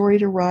a story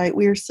to write.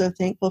 We are so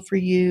thankful for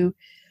you.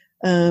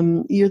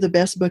 You're the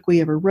best book we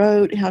ever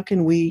wrote. How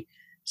can we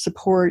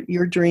support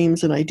your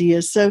dreams and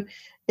ideas? So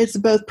it's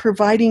both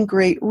providing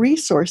great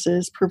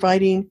resources,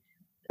 providing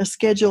a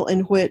schedule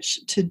in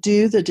which to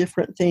do the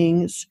different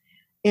things,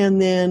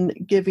 and then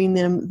giving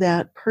them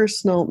that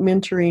personal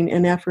mentoring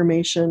and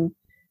affirmation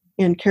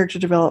and character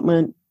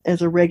development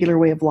as a regular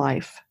way of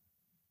life.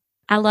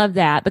 I love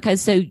that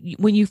because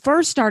when you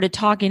first started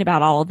talking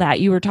about all of that,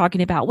 you were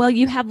talking about, well,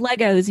 you have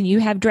Legos and you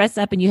have dress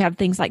up and you have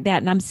things like that.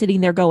 And I'm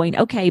sitting there going,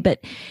 okay,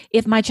 but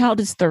if my child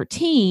is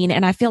 13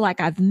 and I feel like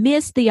I've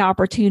missed the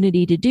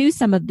opportunity to do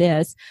some of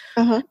this,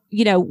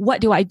 what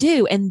do I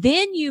do? And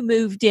then you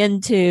moved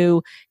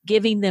into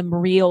giving them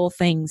real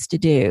things to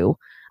do.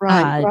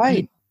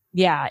 Right.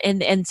 Yeah.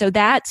 And so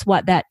that's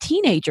what that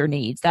teenager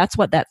needs. That's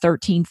what that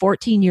 13,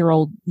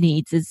 14-year-old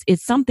needs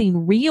is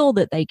something real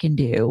that they can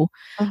do.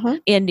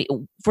 And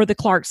for the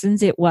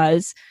Clarksons, it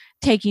was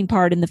taking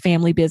part in the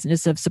family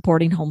business of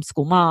supporting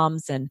homeschool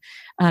moms and,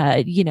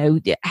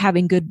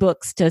 having good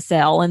books to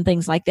sell and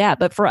things like that.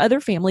 But for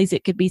other families,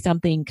 it could be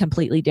something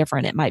completely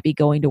different. It might be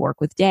going to work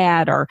with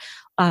dad or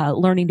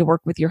learning to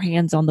work with your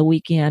hands on the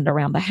weekend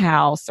around the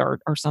house or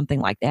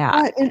something like that.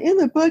 Right. And in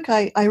the book,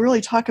 I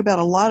really talk about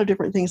a lot of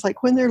different things.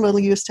 Like when they're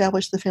little, you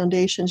establish the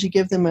foundations, you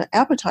give them an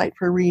appetite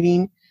for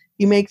reading,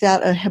 you make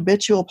that a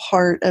habitual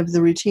part of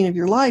the routine of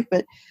your life.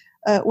 But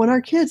when our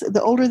kids,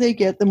 the older they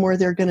get, the more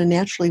they're going to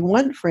naturally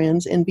want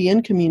friends and be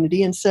in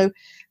community. And so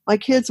my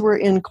kids were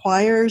in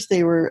choirs.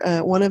 They were,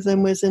 one of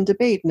them was in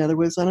debate. Another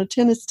was on a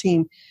tennis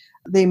team.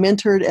 They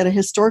mentored at a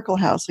historical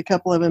house. A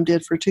couple of them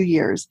did for 2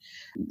 years.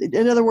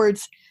 In other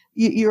words,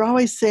 you're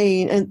always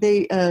saying,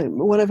 and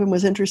one of them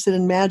was interested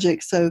in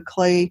magic. So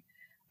Clay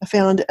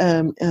found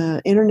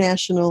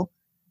International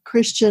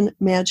Christian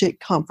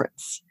Magic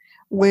Conference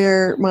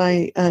where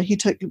he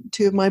took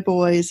two of my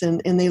boys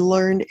and they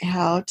learned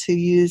how to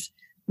use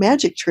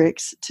magic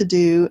tricks to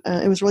do,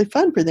 it was really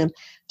fun for them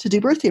to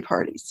do birthday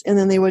parties. And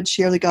then they would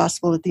share the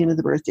gospel at the end of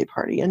the birthday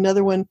party.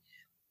 Another one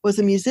was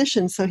a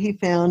musician, so he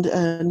found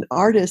an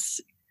artists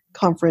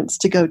conference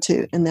to go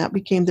to, and that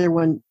became their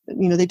one.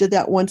 They did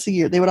that once a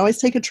year. They would always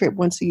take a trip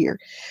once a year.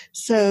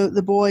 So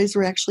the boys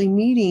were actually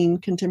meeting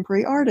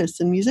contemporary artists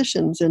and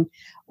musicians,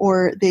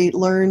 or they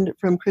learned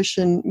from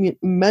Christian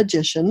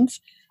magicians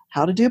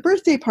how to do a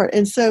birthday party.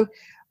 And so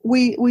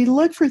we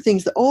look for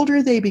things. The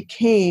older they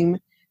became,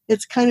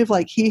 it's kind of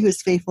like he who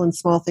is faithful in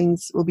small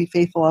things will be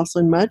faithful also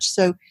in much.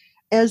 So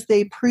as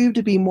they proved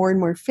to be more and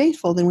more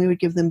faithful, then we would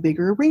give them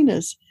bigger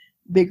arenas,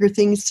 bigger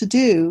things to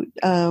do,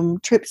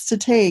 trips to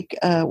take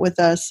with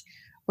us,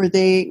 where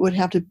they would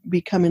have to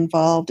become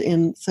involved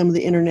in some of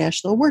the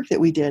international work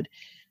that we did.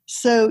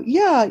 So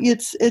yeah,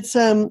 it's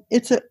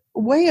a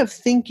way of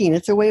thinking.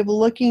 It's a way of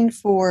looking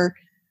for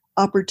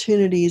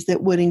opportunities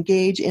that would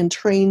engage and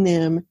train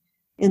them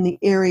in the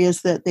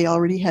areas that they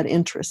already had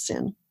interests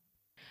in.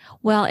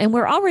 Well, and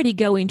we're already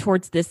going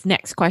towards this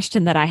next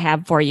question that I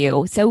have for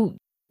you. So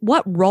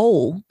what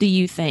role do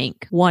you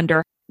think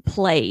wonder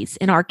plays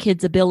in our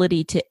kids'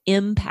 ability to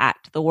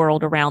impact the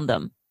world around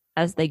them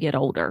as they get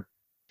older?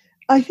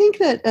 I think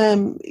that,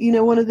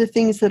 one of the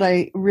things that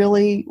I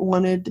really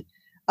wanted,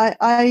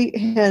 I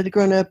had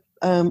grown up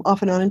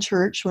off and on in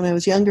church when I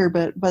was younger,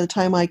 but by the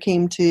time I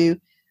came to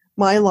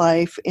my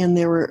life, and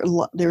there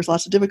was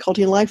lots of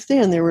difficulty in life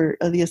then. There were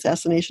the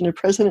assassination of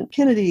President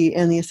Kennedy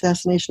and the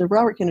assassination of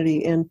Robert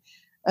Kennedy and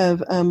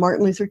of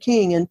Martin Luther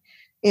King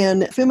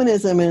and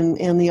feminism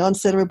and the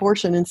onset of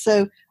abortion. And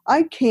so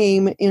I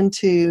came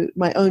into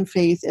my own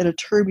faith at a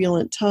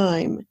turbulent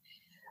time.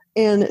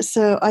 And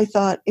so I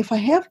thought, if I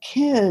have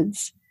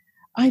kids,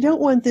 I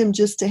don't want them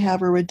just to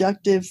have a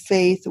reductive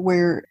faith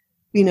where,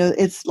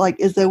 it's like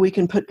as though we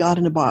can put God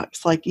in a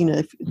box. Like,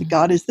 if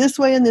God is this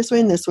way and this way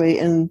and this way,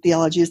 and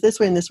theology is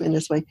this way and this way and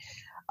this way.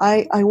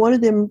 I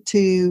wanted them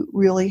to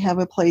really have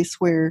a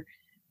place where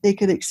they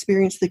could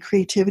experience the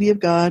creativity of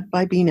God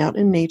by being out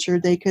in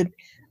nature. They could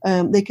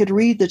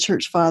read the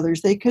church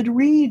fathers. They could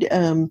read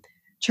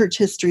church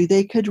history.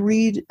 They could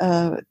read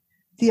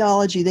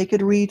theology. They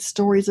could read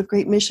stories of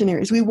great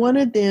missionaries. We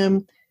wanted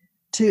them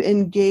to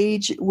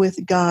engage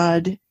with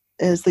God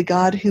as the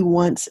God who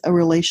wants a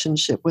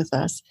relationship with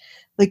us,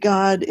 the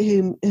God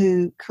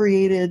who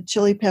created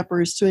chili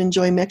peppers to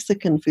enjoy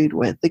Mexican food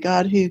with, the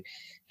God who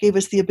gave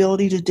us the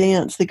ability to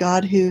dance, the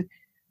God who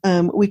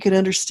we could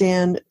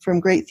understand from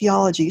great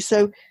theology.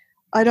 So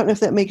I don't know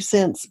if that makes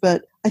sense,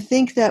 but I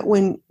think that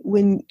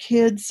when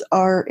kids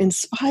are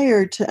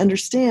inspired to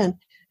understand,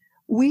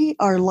 we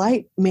are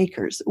light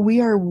makers.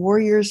 We are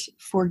warriors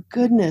for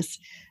goodness.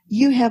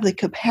 You have the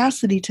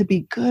capacity to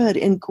be good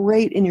and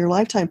great in your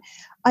lifetime.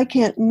 I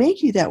can't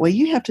make you that way.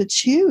 You have to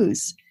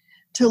choose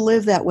to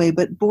live that way.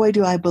 But boy,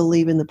 do I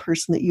believe in the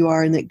person that you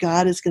are and that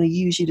God is going to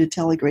use you to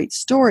tell a great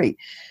story.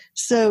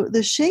 So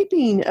the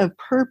shaping of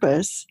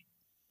purpose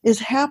is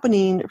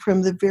happening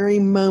from the very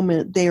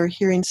moment they are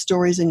hearing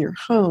stories in your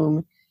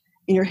home,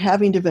 and you're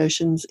having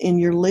devotions, and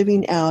you're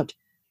living out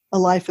a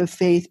life of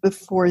faith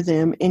before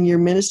them, and you're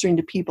ministering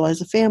to people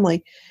as a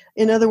family.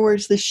 In other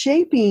words, the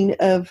shaping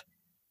of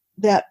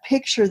that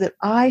picture that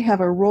I have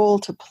a role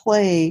to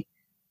play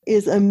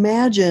is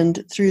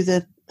imagined through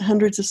the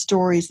hundreds of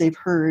stories they've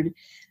heard.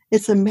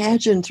 It's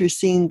imagined through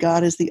seeing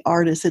God as the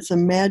artist. It's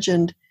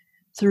imagined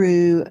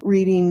through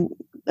reading,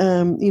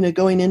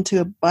 going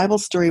into a Bible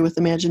story with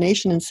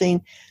imagination and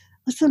saying,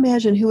 Let's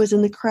imagine who was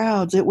in the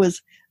crowds. It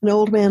was an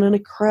old man on a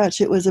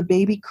crutch. It was a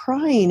baby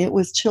crying. It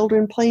was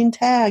children playing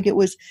tag. It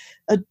was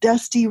a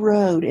dusty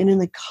road. And in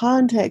the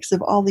context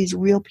of all these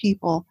real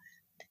people,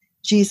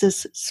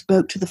 Jesus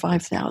spoke to the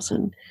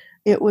 5,000.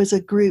 It was a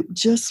group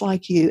just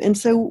like you. And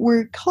so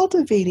we're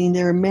cultivating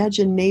their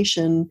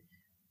imagination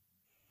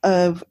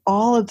of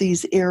all of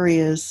these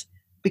areas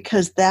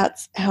because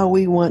that's how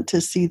we want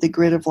to see the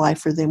grid of life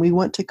for them. We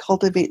want to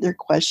cultivate their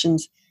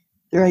questions,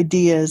 their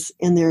ideas,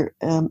 and their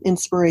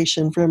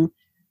inspiration from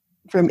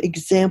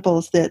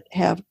examples that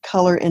have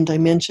color and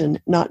dimension,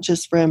 not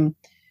just from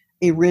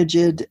a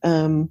rigid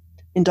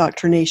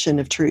indoctrination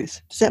of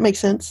truth. Does that make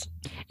sense?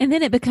 And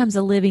then it becomes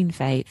a living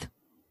faith.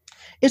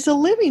 It's a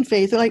living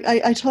faith. Like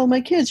I told my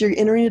kids, you're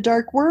entering a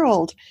dark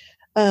world.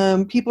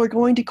 People are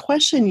going to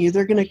question you.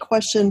 They're going to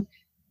question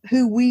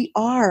who we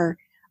are.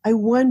 I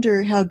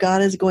wonder how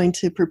God is going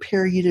to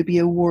prepare you to be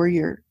a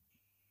warrior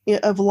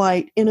of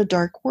light in a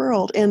dark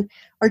world. And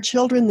our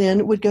children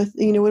then would go,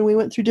 when we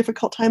went through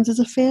difficult times as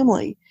a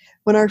family,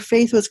 when our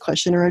faith was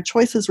questioned or our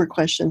choices were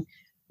questioned,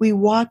 we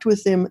walked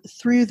with them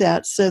through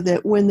that so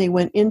that when they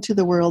went into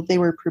the world, they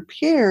were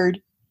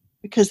prepared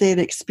because they had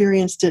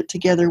experienced it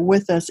together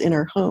with us in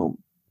our home.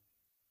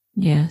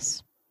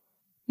 Yes.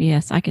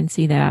 Yes, I can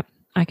see that.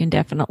 I can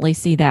definitely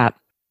see that.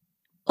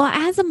 Well,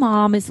 as a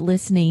mom is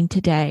listening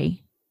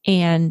today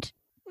and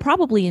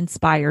probably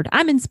inspired,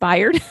 I'm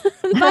inspired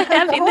by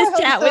having this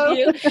chat with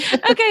you.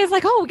 Okay, it's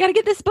like, we got to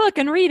get this book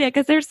and read it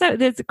because there's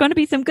going to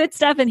be some good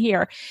stuff in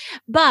here.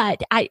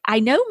 But I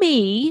know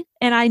me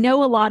and I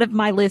know a lot of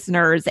my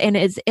listeners, and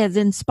as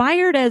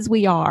inspired as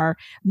we are,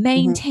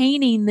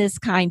 maintaining this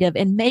kind of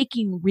and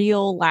making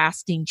real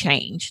lasting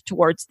change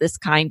towards this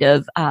kind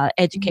of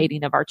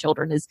educating of our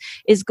children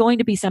is going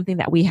to be something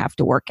that we have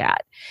to work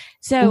at.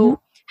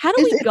 So how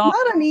do we go? It's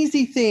not an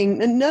easy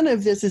thing, and none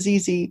of this is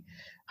easy.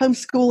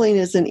 Homeschooling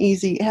isn't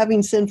easy.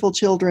 Having sinful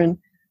children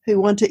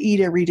who want to eat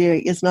every day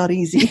is not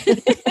easy.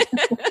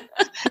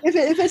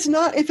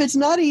 If it's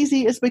not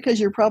easy, it's because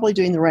you're probably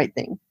doing the right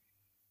thing.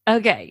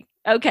 Okay,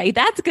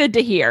 that's good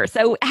to hear.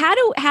 So how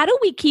do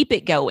we keep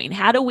it going?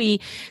 How do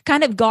we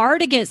kind of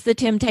guard against the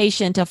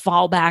temptation to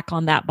fall back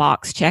on that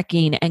box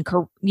checking and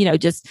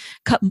just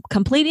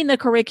completing the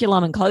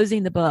curriculum and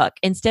closing the book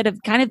instead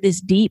of kind of this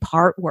deep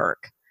heart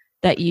work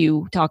that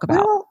you talk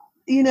about? Well,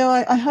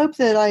 I hope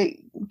that I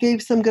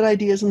gave some good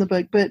ideas in the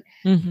book, but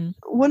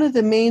one of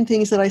the main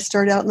things that I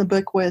start out in the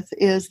book with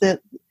is that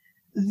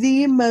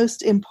the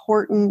most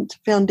important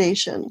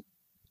foundation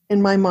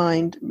in my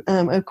mind,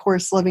 of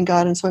course, loving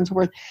God and so on and so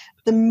forth,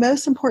 the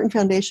most important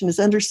foundation is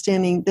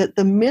understanding that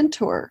the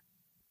mentor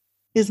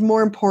is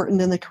more important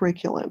than the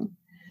curriculum.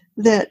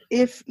 That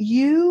if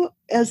you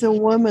as a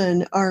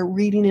woman are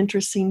reading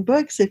interesting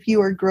books, if you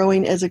are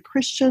growing as a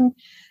Christian,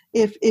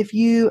 if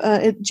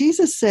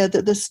Jesus said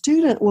that the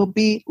student will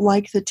be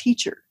like the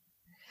teacher,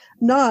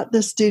 not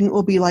the student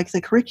will be like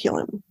the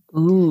curriculum.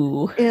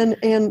 Ooh.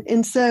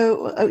 And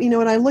so,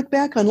 when I look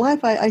back on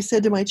life, I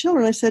said to my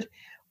children, I said,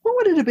 what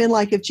would it have been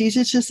like if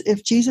Jesus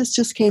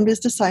just came to his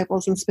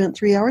disciples and spent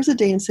 3 hours a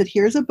day and said,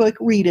 here's a book,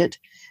 read it.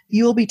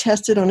 You will be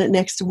tested on it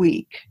next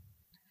week.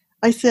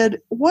 I said,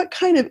 what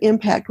kind of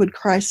impact would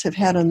Christ have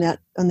had on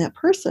that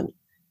person?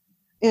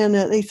 And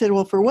they said,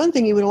 well, for one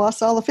thing, he would have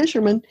lost all the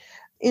fishermen.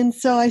 And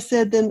so I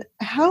said, then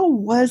how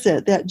was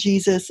it that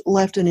Jesus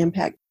left an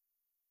impact?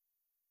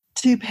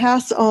 To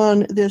pass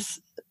on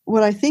this,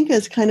 what I think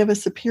is kind of a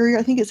superior,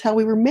 I think it's how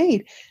we were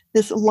made,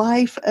 this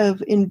life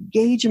of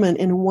engagement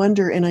and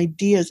wonder and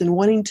ideas and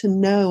wanting to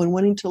know and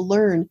wanting to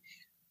learn.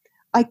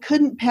 I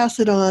couldn't pass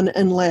it on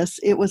unless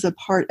it was a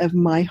part of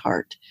my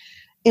heart.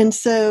 And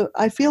so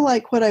I feel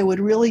like what I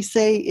would really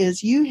say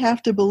is you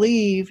have to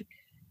believe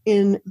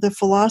in the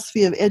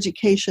philosophy of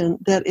education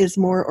that is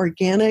more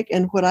organic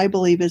and what I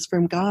believe is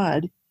from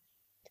God.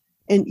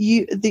 And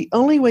the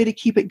only way to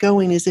keep it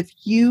going is if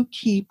you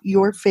keep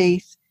your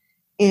faith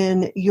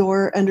and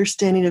your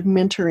understanding of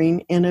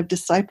mentoring and of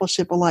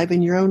discipleship alive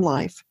in your own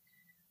life.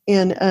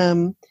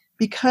 And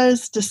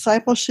because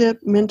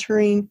discipleship,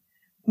 mentoring,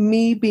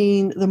 me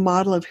being the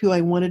model of who I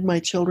wanted my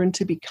children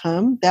to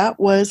become, that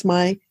was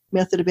my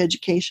method of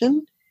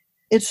education.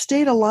 It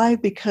stayed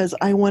alive because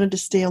I wanted to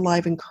stay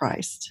alive in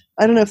Christ.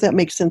 I don't know if that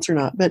makes sense or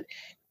not, but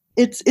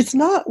it's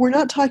not, we're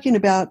not talking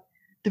about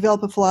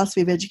develop a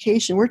philosophy of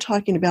education. We're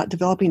talking about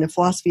developing a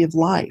philosophy of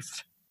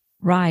life.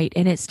 Right.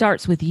 And it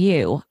starts with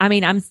you. I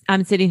mean,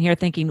 I'm sitting here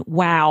thinking,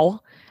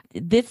 wow,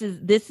 this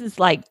is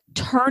like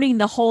turning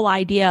the whole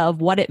idea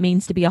of what it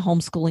means to be a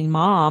homeschooling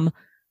mom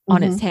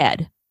on its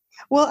head.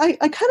 Well, I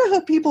kind of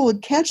hope people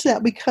would catch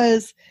that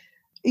because,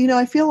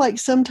 I feel like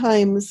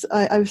sometimes,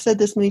 I've said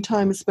this many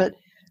times, but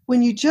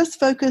when you just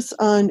focus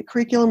on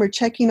curriculum or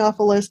checking off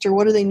a list or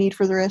what do they need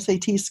for their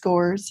SAT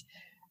scores,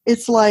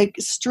 it's like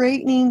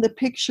straightening the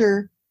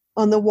picture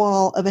on the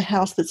wall of a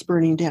house that's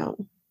burning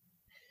down.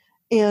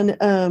 And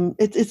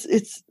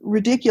it's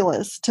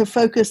ridiculous to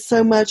focus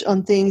so much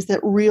on things that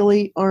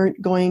really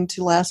aren't going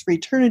to last for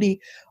eternity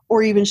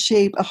or even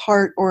shape a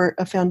heart or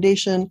a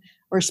foundation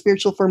or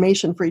spiritual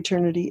formation for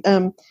eternity.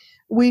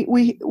 we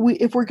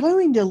if we're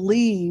going to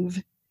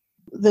leave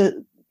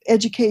the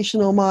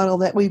educational model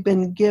that we've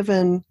been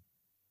given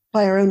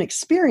by our own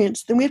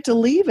experience, then we have to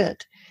leave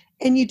it.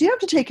 And you do have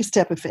to take a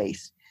step of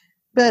faith.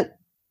 But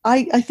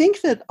I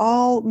think that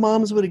all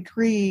moms would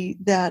agree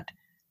that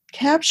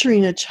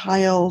capturing a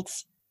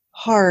child's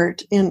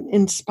heart and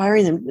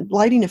inspiring them,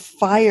 lighting a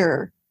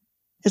fire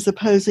as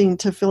opposing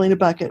to filling a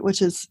bucket,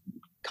 which is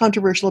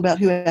controversial about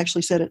who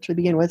actually said it to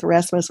begin with,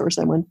 Erasmus or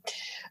someone.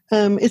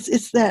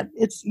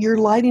 It's you're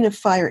lighting a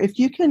fire. If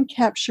you can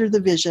capture the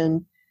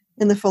vision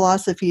and the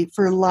philosophy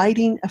for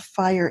lighting a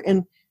fire,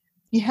 and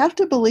you have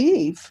to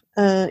believe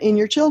in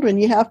your children.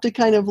 You have to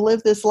kind of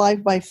live this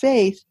life by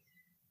faith.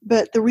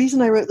 But the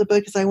reason I wrote the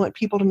book is I want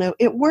people to know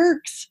it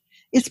works.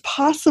 It's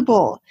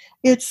possible.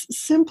 It's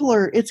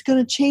simpler. It's going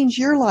to change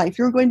your life.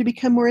 You're going to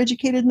become more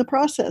educated in the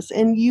process,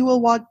 and you will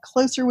walk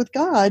closer with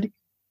God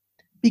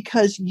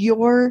because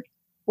your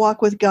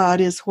walk with God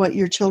is what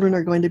your children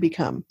are going to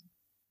become.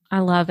 I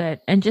love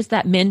it. And just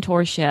that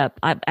mentorship.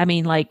 I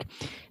mean, like,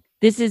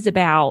 this is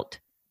about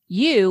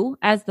you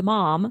as the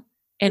mom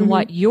and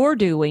what you're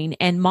doing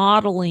and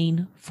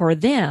modeling for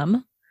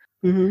them.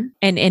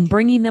 And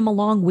bringing them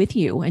along with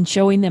you and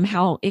showing them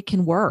how it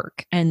can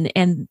work. And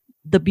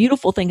the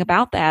beautiful thing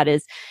about that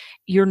is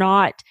you're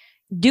not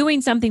doing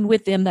something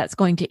with them that's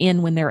going to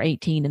end when they're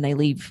 18 and they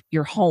leave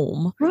your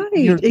home.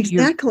 Right,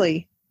 exactly.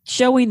 You're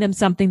showing them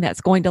something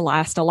that's going to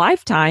last a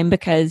lifetime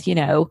because, you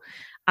know,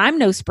 I'm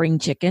no spring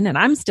chicken and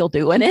I'm still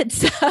doing it.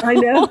 So. I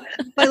know.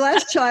 My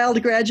last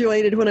child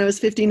graduated when I was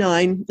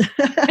 59.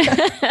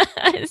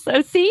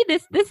 So see,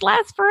 this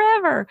lasts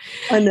forever.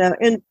 I know.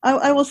 And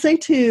I will say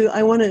too,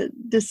 I want to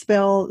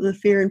dispel the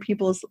fear in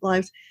people's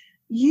lives.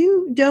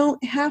 You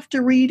don't have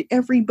to read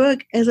every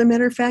book. As a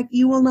matter of fact,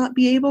 you will not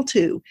be able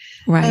to.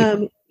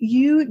 Right.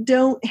 You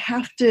don't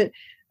have to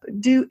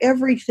do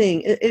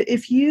everything.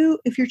 If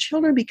your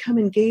children become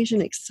engaged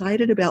and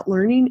excited about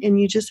learning, and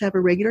you just have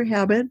a regular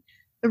habit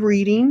of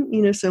reading,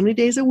 you know, so many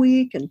days a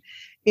week,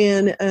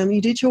 and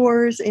you do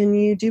chores and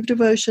you do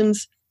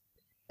devotions,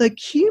 the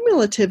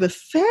cumulative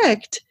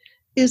effect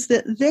is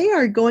that they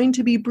are going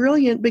to be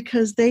brilliant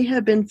because they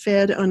have been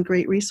fed on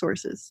great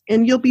resources.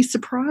 And you'll be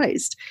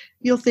surprised.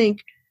 You'll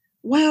think,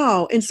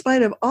 wow, in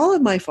spite of all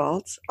of my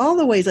faults, all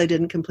the ways I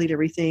didn't complete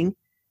everything,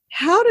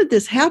 how did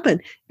this happen?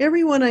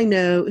 Everyone I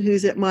know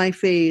who's at my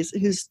phase,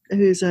 whose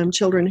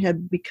children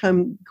have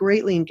become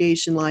greatly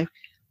engaged in life,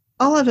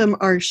 all of them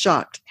are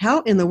shocked.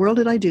 How in the world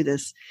did I do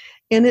this?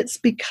 And it's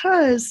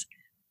because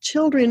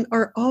children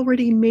are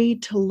already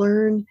made to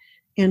learn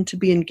and to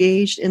be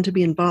engaged and to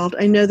be involved.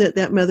 I know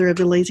that mother of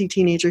the lazy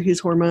teenager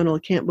who's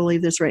hormonal can't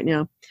believe this right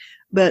now.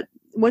 But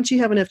once you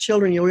have enough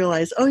children, you'll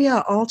realize, oh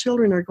yeah, all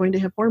children are going to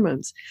have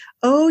hormones.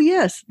 Oh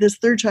yes, this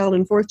third child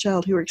and fourth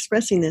child who are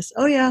expressing this.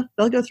 Oh yeah,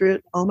 they'll go through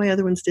it. All my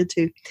other ones did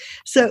too.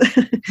 So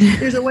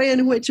there's a way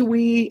in which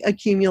we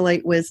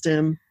accumulate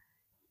wisdom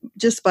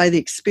just by the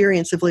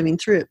experience of living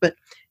through it. But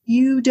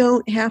you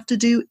don't have to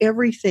do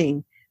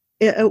everything.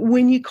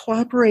 When you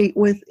cooperate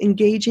with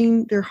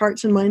engaging their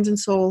hearts and minds and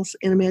souls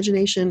and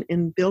imagination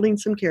and building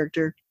some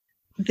character,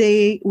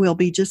 they will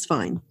be just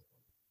fine.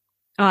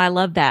 Oh, I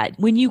love that.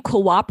 When you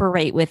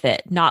cooperate with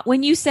it, not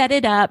when you set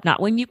it up, not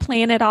when you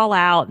plan it all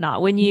out,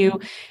 not when you,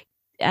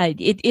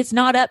 it's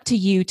not up to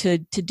you to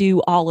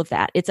do all of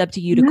that. It's up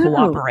to you to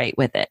cooperate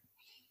with it.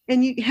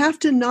 And you have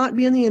to not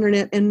be on the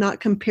internet and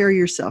not compare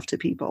yourself to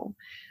people.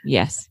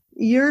 Yes.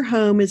 Your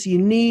home is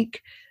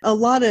unique. A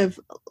lot of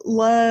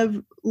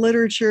love,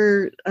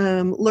 literature,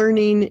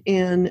 learning,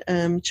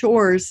 and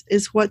chores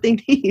is what they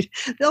need.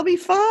 They'll be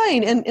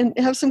fine and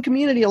have some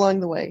community along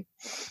the way.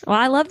 Well,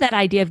 I love that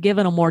idea of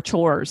giving them more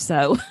chores.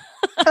 So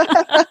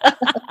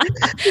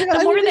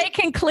the more they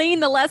can clean,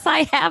 the less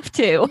I have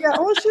to. Yeah,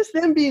 well, it's just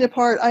them being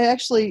apart. I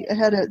actually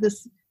had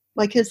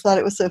my kids thought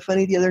it was so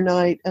funny the other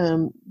night.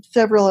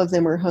 Several of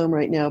them are home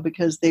right now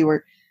because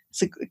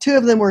two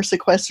of them were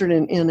sequestered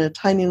in a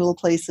tiny little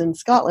place in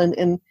Scotland,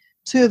 and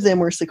two of them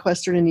were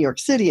sequestered in New York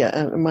City,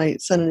 my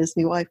son and his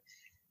new wife.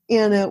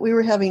 And we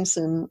were having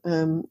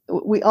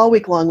all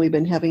week long, we've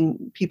been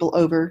having people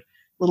over a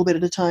little bit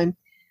at a time.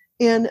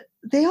 And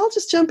they all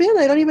just jump in.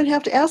 I don't even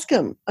have to ask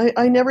them.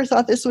 I never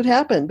thought this would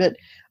happen. But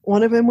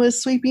one of them was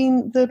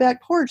sweeping the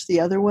back porch. The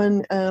other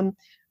one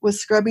was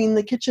scrubbing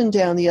the kitchen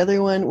down. The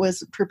other one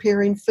was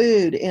preparing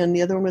food. And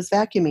the other one was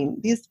vacuuming.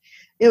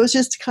 It was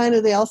just kind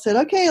of, they all said,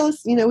 okay,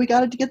 we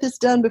got to get this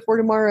done before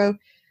tomorrow.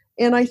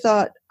 And I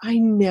thought, I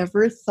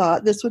never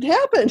thought this would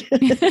happen.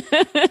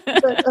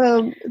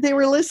 But they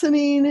were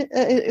listening.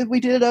 We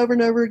did it over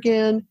and over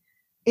again.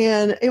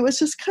 And it was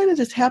just kind of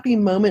this happy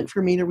moment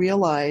for me to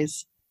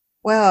realize,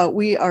 wow,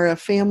 we are a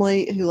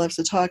family who loves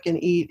to talk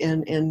and eat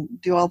and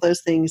do all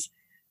those things.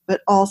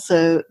 But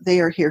also they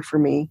are here for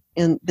me,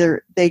 and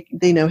they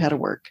know how to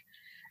work.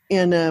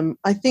 And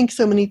I think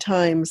so many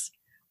times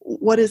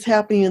what is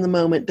happening in the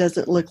moment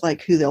doesn't look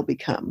like who they'll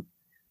become.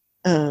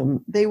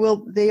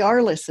 They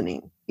are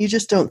listening. You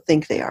just don't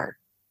think they are.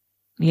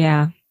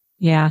 Yeah.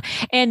 Yeah.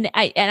 And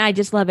I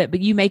just love it, but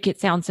you make it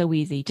sound so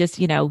easy. Just,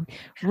 read to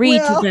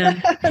Well, them.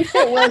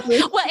 it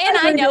wasn't. Well, and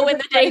I know in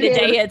the day to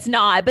day it's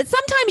not, but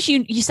sometimes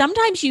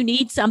sometimes you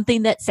need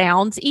something that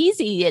sounds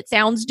easy. It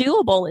sounds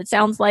doable. It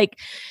sounds like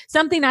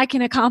something I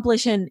can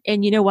accomplish, and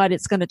you know what?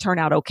 It's going to turn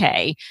out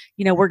okay.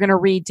 We're going to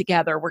read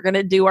together. We're going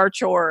to do our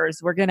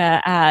chores. We're going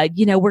to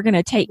we're going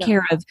to take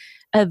care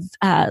of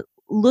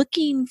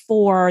looking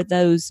for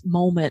those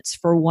moments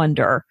for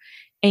wonder,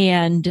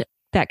 and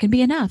that can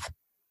be enough.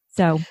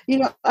 So,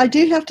 I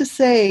do have to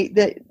say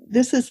that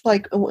this is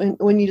like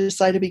when you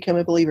decide to become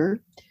a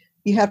believer,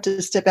 you have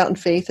to step out in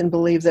faith and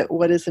believe that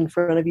what is in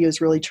front of you is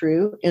really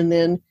true. And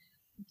then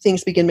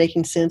things begin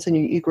making sense and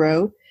you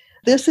grow.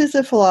 This is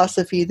a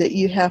philosophy that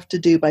you have to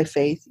do by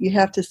faith. You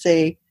have to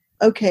say,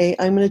 okay,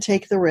 I'm going to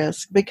take the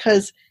risk,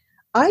 because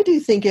I do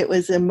think it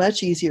was a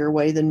much easier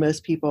way than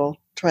most people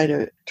try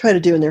to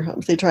do in their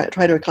homes. They try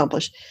to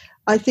accomplish.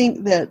 I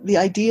think that the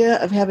idea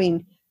of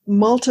having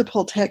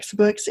multiple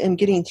textbooks and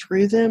getting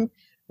through them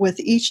with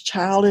each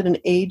child at an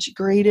age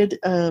graded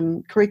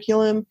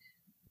curriculum,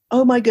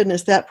 oh my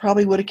goodness, that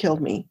probably would have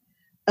killed me.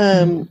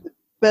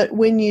 But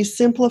when you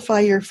simplify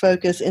your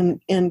focus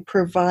and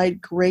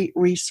provide great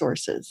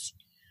resources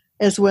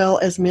as well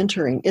as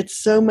mentoring, it's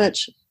so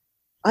much.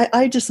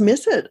 I just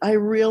miss it. I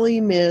really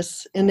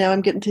miss, and now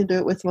I'm getting to do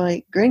it with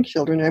my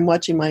grandchildren. I'm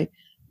watching my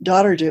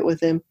daughter do it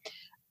with them.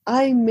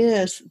 I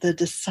miss the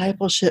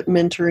discipleship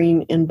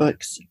mentoring in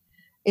books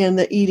and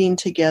the eating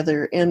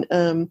together. And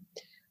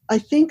I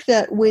think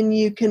that when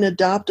you can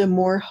adopt a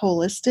more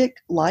holistic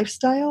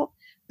lifestyle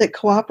that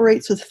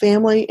cooperates with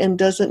family and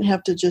doesn't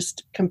have to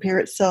just compare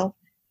itself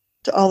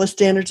to all the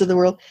standards of the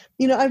world.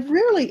 I've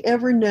rarely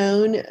ever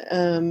known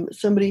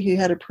somebody who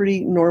had a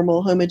pretty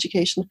normal home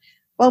education.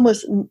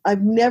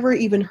 I've never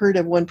even heard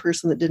of one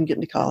person that didn't get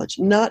into college,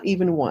 not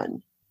even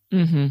one.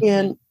 Mm-hmm.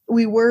 And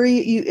we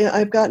worry.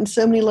 I've gotten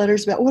so many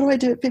letters about, what do I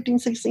do at 15,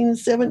 16, and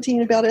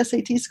 17 about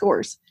SAT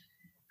scores?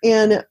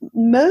 And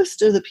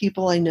most of the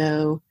people I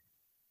know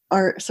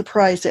are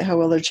surprised at how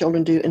well their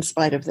children do in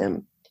spite of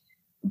them.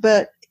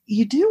 But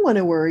you do want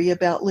to worry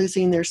about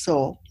losing their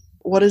soul.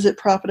 What does it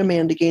profit a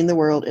man to gain the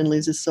world and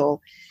lose his soul?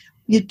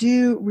 You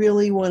do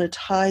really want to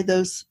tie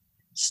those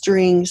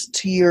strings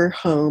to your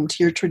home,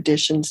 to your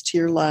traditions, to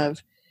your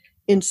love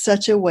in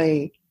such a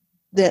way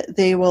that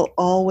they will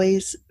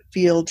always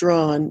feel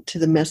drawn to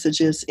the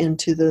messages and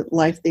to the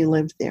life they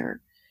lived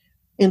there.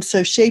 And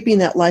so shaping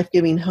that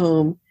life-giving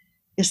home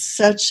is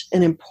such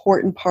an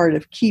important part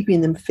of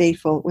keeping them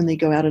faithful when they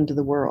go out into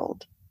the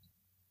world.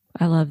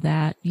 I love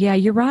that. Yeah,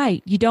 you're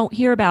right. You don't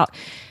hear about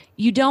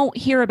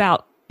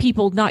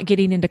people not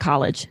getting into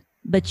college,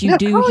 but you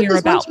do hear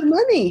about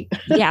money.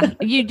 Yeah,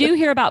 you do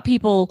hear about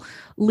people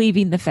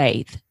leaving the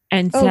faith.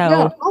 And so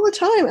all the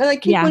time. And I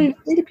keep wanting to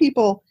say to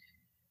people,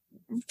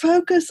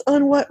 focus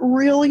on what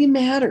really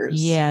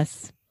matters.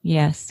 Yes.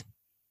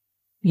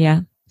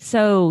 Yeah.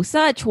 So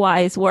such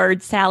wise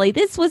words, Sally.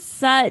 This was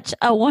such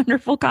a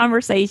wonderful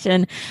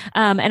conversation.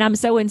 And I'm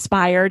so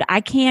inspired.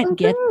 I can't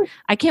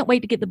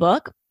wait to get the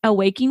book,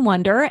 Awaking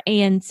Wonder.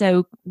 And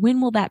so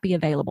when will that be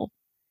available?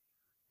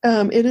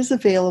 It is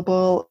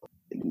available.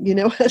 You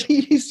know what?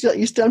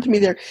 You stumped me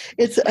there.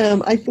 It's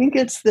I think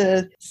it's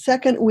the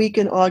second week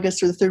in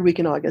August or the third week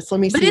in August.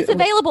 Let me see. But it's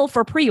available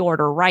for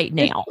pre-order right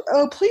now.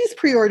 Please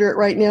pre-order it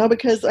right now,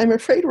 because I'm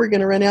afraid we're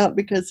going to run out,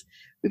 because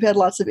we've had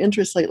lots of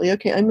interest lately.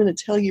 Okay, I'm going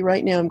to tell you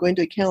right now. I'm going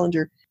to a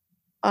calendar.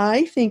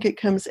 I think it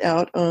comes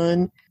out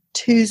on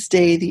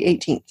Tuesday, the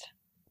 18th.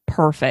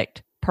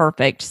 Perfect.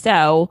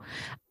 So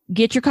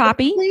get your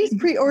copy. Please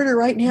pre-order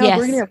right now. Yes.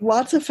 We're going to have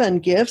lots of fun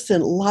gifts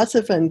and lots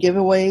of fun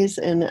giveaways.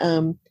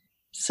 And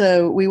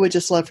so we would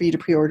just love for you to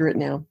pre-order it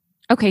now.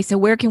 Okay, so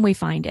where can we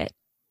find it?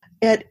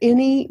 At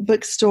any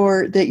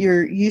bookstore that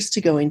you're used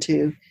to going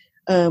to,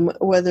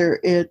 whether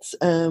it's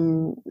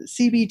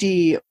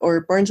CBD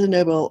or Barnes &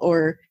 Noble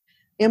or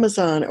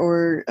Amazon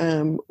or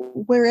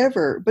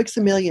wherever, Books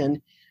A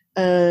Million.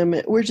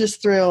 We're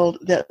just thrilled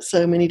that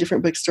so many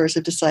different bookstores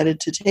have decided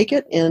to take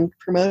it and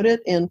promote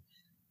it. And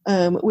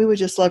we would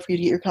just love for you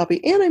to get your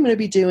copy. And I'm going to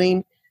be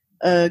doing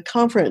a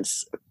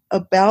conference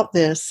about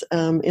this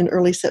in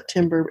early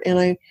September. And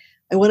I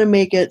want to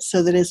make it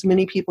so that as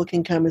many people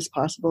can come as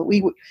possible.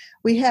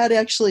 We had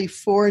actually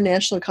 4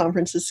 national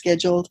conferences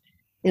scheduled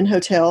in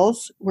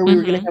hotels where we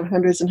were going to have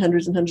hundreds and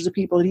hundreds and hundreds of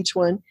people at each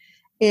one.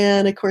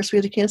 And of course, we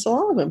had to cancel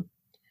all of them.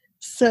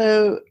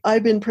 So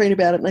I've been praying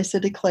about it, and I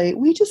said to Clay,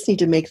 we just need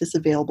to make this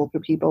available for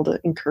people to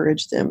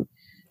encourage them.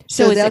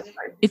 So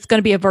it's going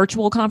to be a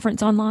virtual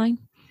conference online?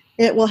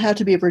 It will have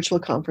to be a virtual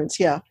conference,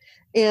 yeah.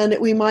 And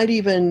we might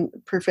even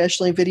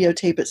professionally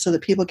videotape it so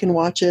that people can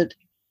watch it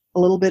a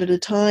little bit at a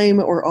time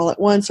or all at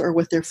once or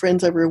with their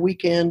friends over a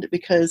weekend,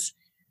 because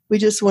we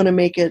just want to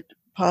make it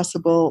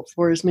possible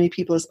for as many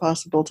people as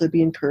possible to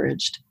be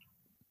encouraged.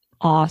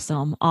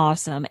 Awesome.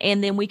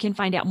 And then we can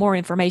find out more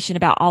information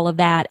about all of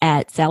that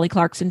at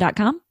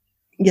sallyclarkson.com?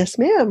 Yes,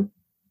 ma'am.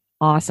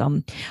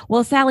 Awesome.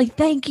 Well, Sally,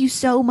 thank you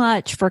so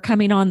much for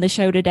coming on the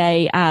show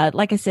today.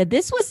 Like I said,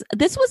 this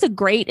was a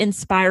great,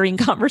 inspiring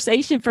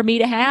conversation for me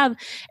to have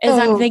as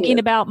I'm thinking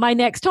about my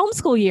next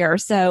homeschool year.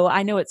 So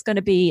I know it's going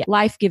to be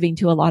life-giving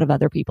to a lot of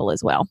other people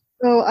as well.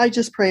 Oh, I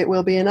just pray it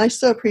will be. And I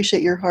so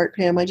appreciate your heart,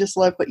 Pam. I just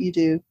love what you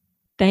do.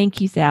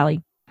 Thank you,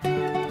 Sally.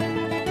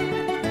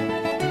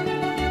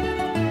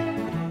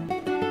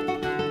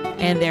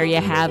 And there you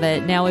have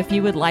it. Now, if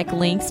you would like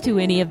links to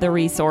any of the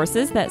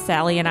resources that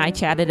Sally and I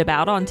chatted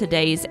about on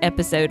today's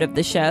episode of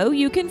the show,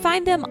 you can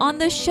find them on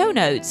the show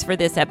notes for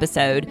this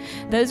episode.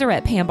 Those are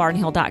at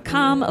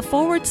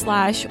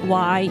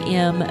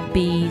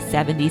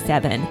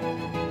pambarnhill.com/YMB77.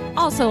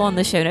 Also on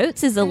the show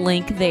notes is a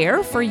link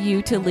there for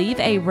you to leave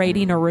a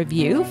rating or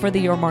review for the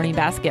Your Morning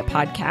Basket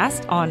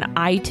podcast on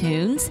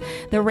iTunes.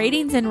 The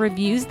ratings and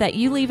reviews that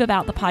you leave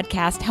about the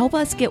podcast help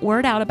us get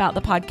word out about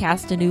the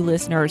podcast to new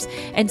listeners.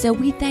 And so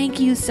we thank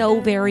you so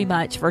very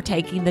much for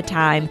taking the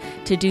time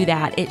to do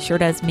that. It sure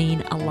does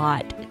mean a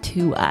lot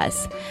to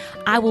us.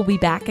 I will be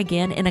back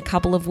again in a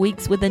couple of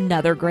weeks with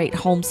another great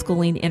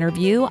homeschooling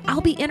interview. I'll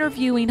be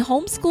interviewing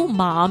homeschool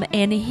mom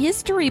and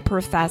history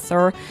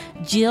professor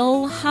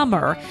Jill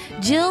Hummer.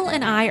 Jill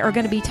and I are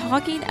going to be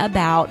talking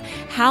about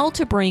how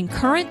to bring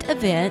current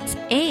events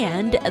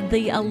and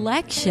the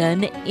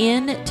election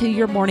into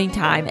your morning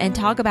time and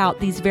talk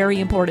about these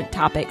very important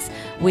topics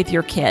with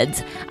your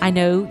kids. I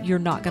know you're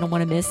not going to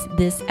want to miss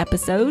this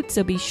episode,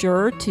 so be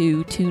sure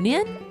to tune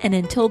in. And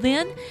until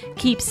then,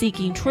 keep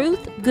seeking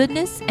truth,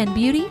 goodness, and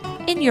beauty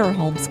in your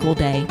homeschool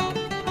day.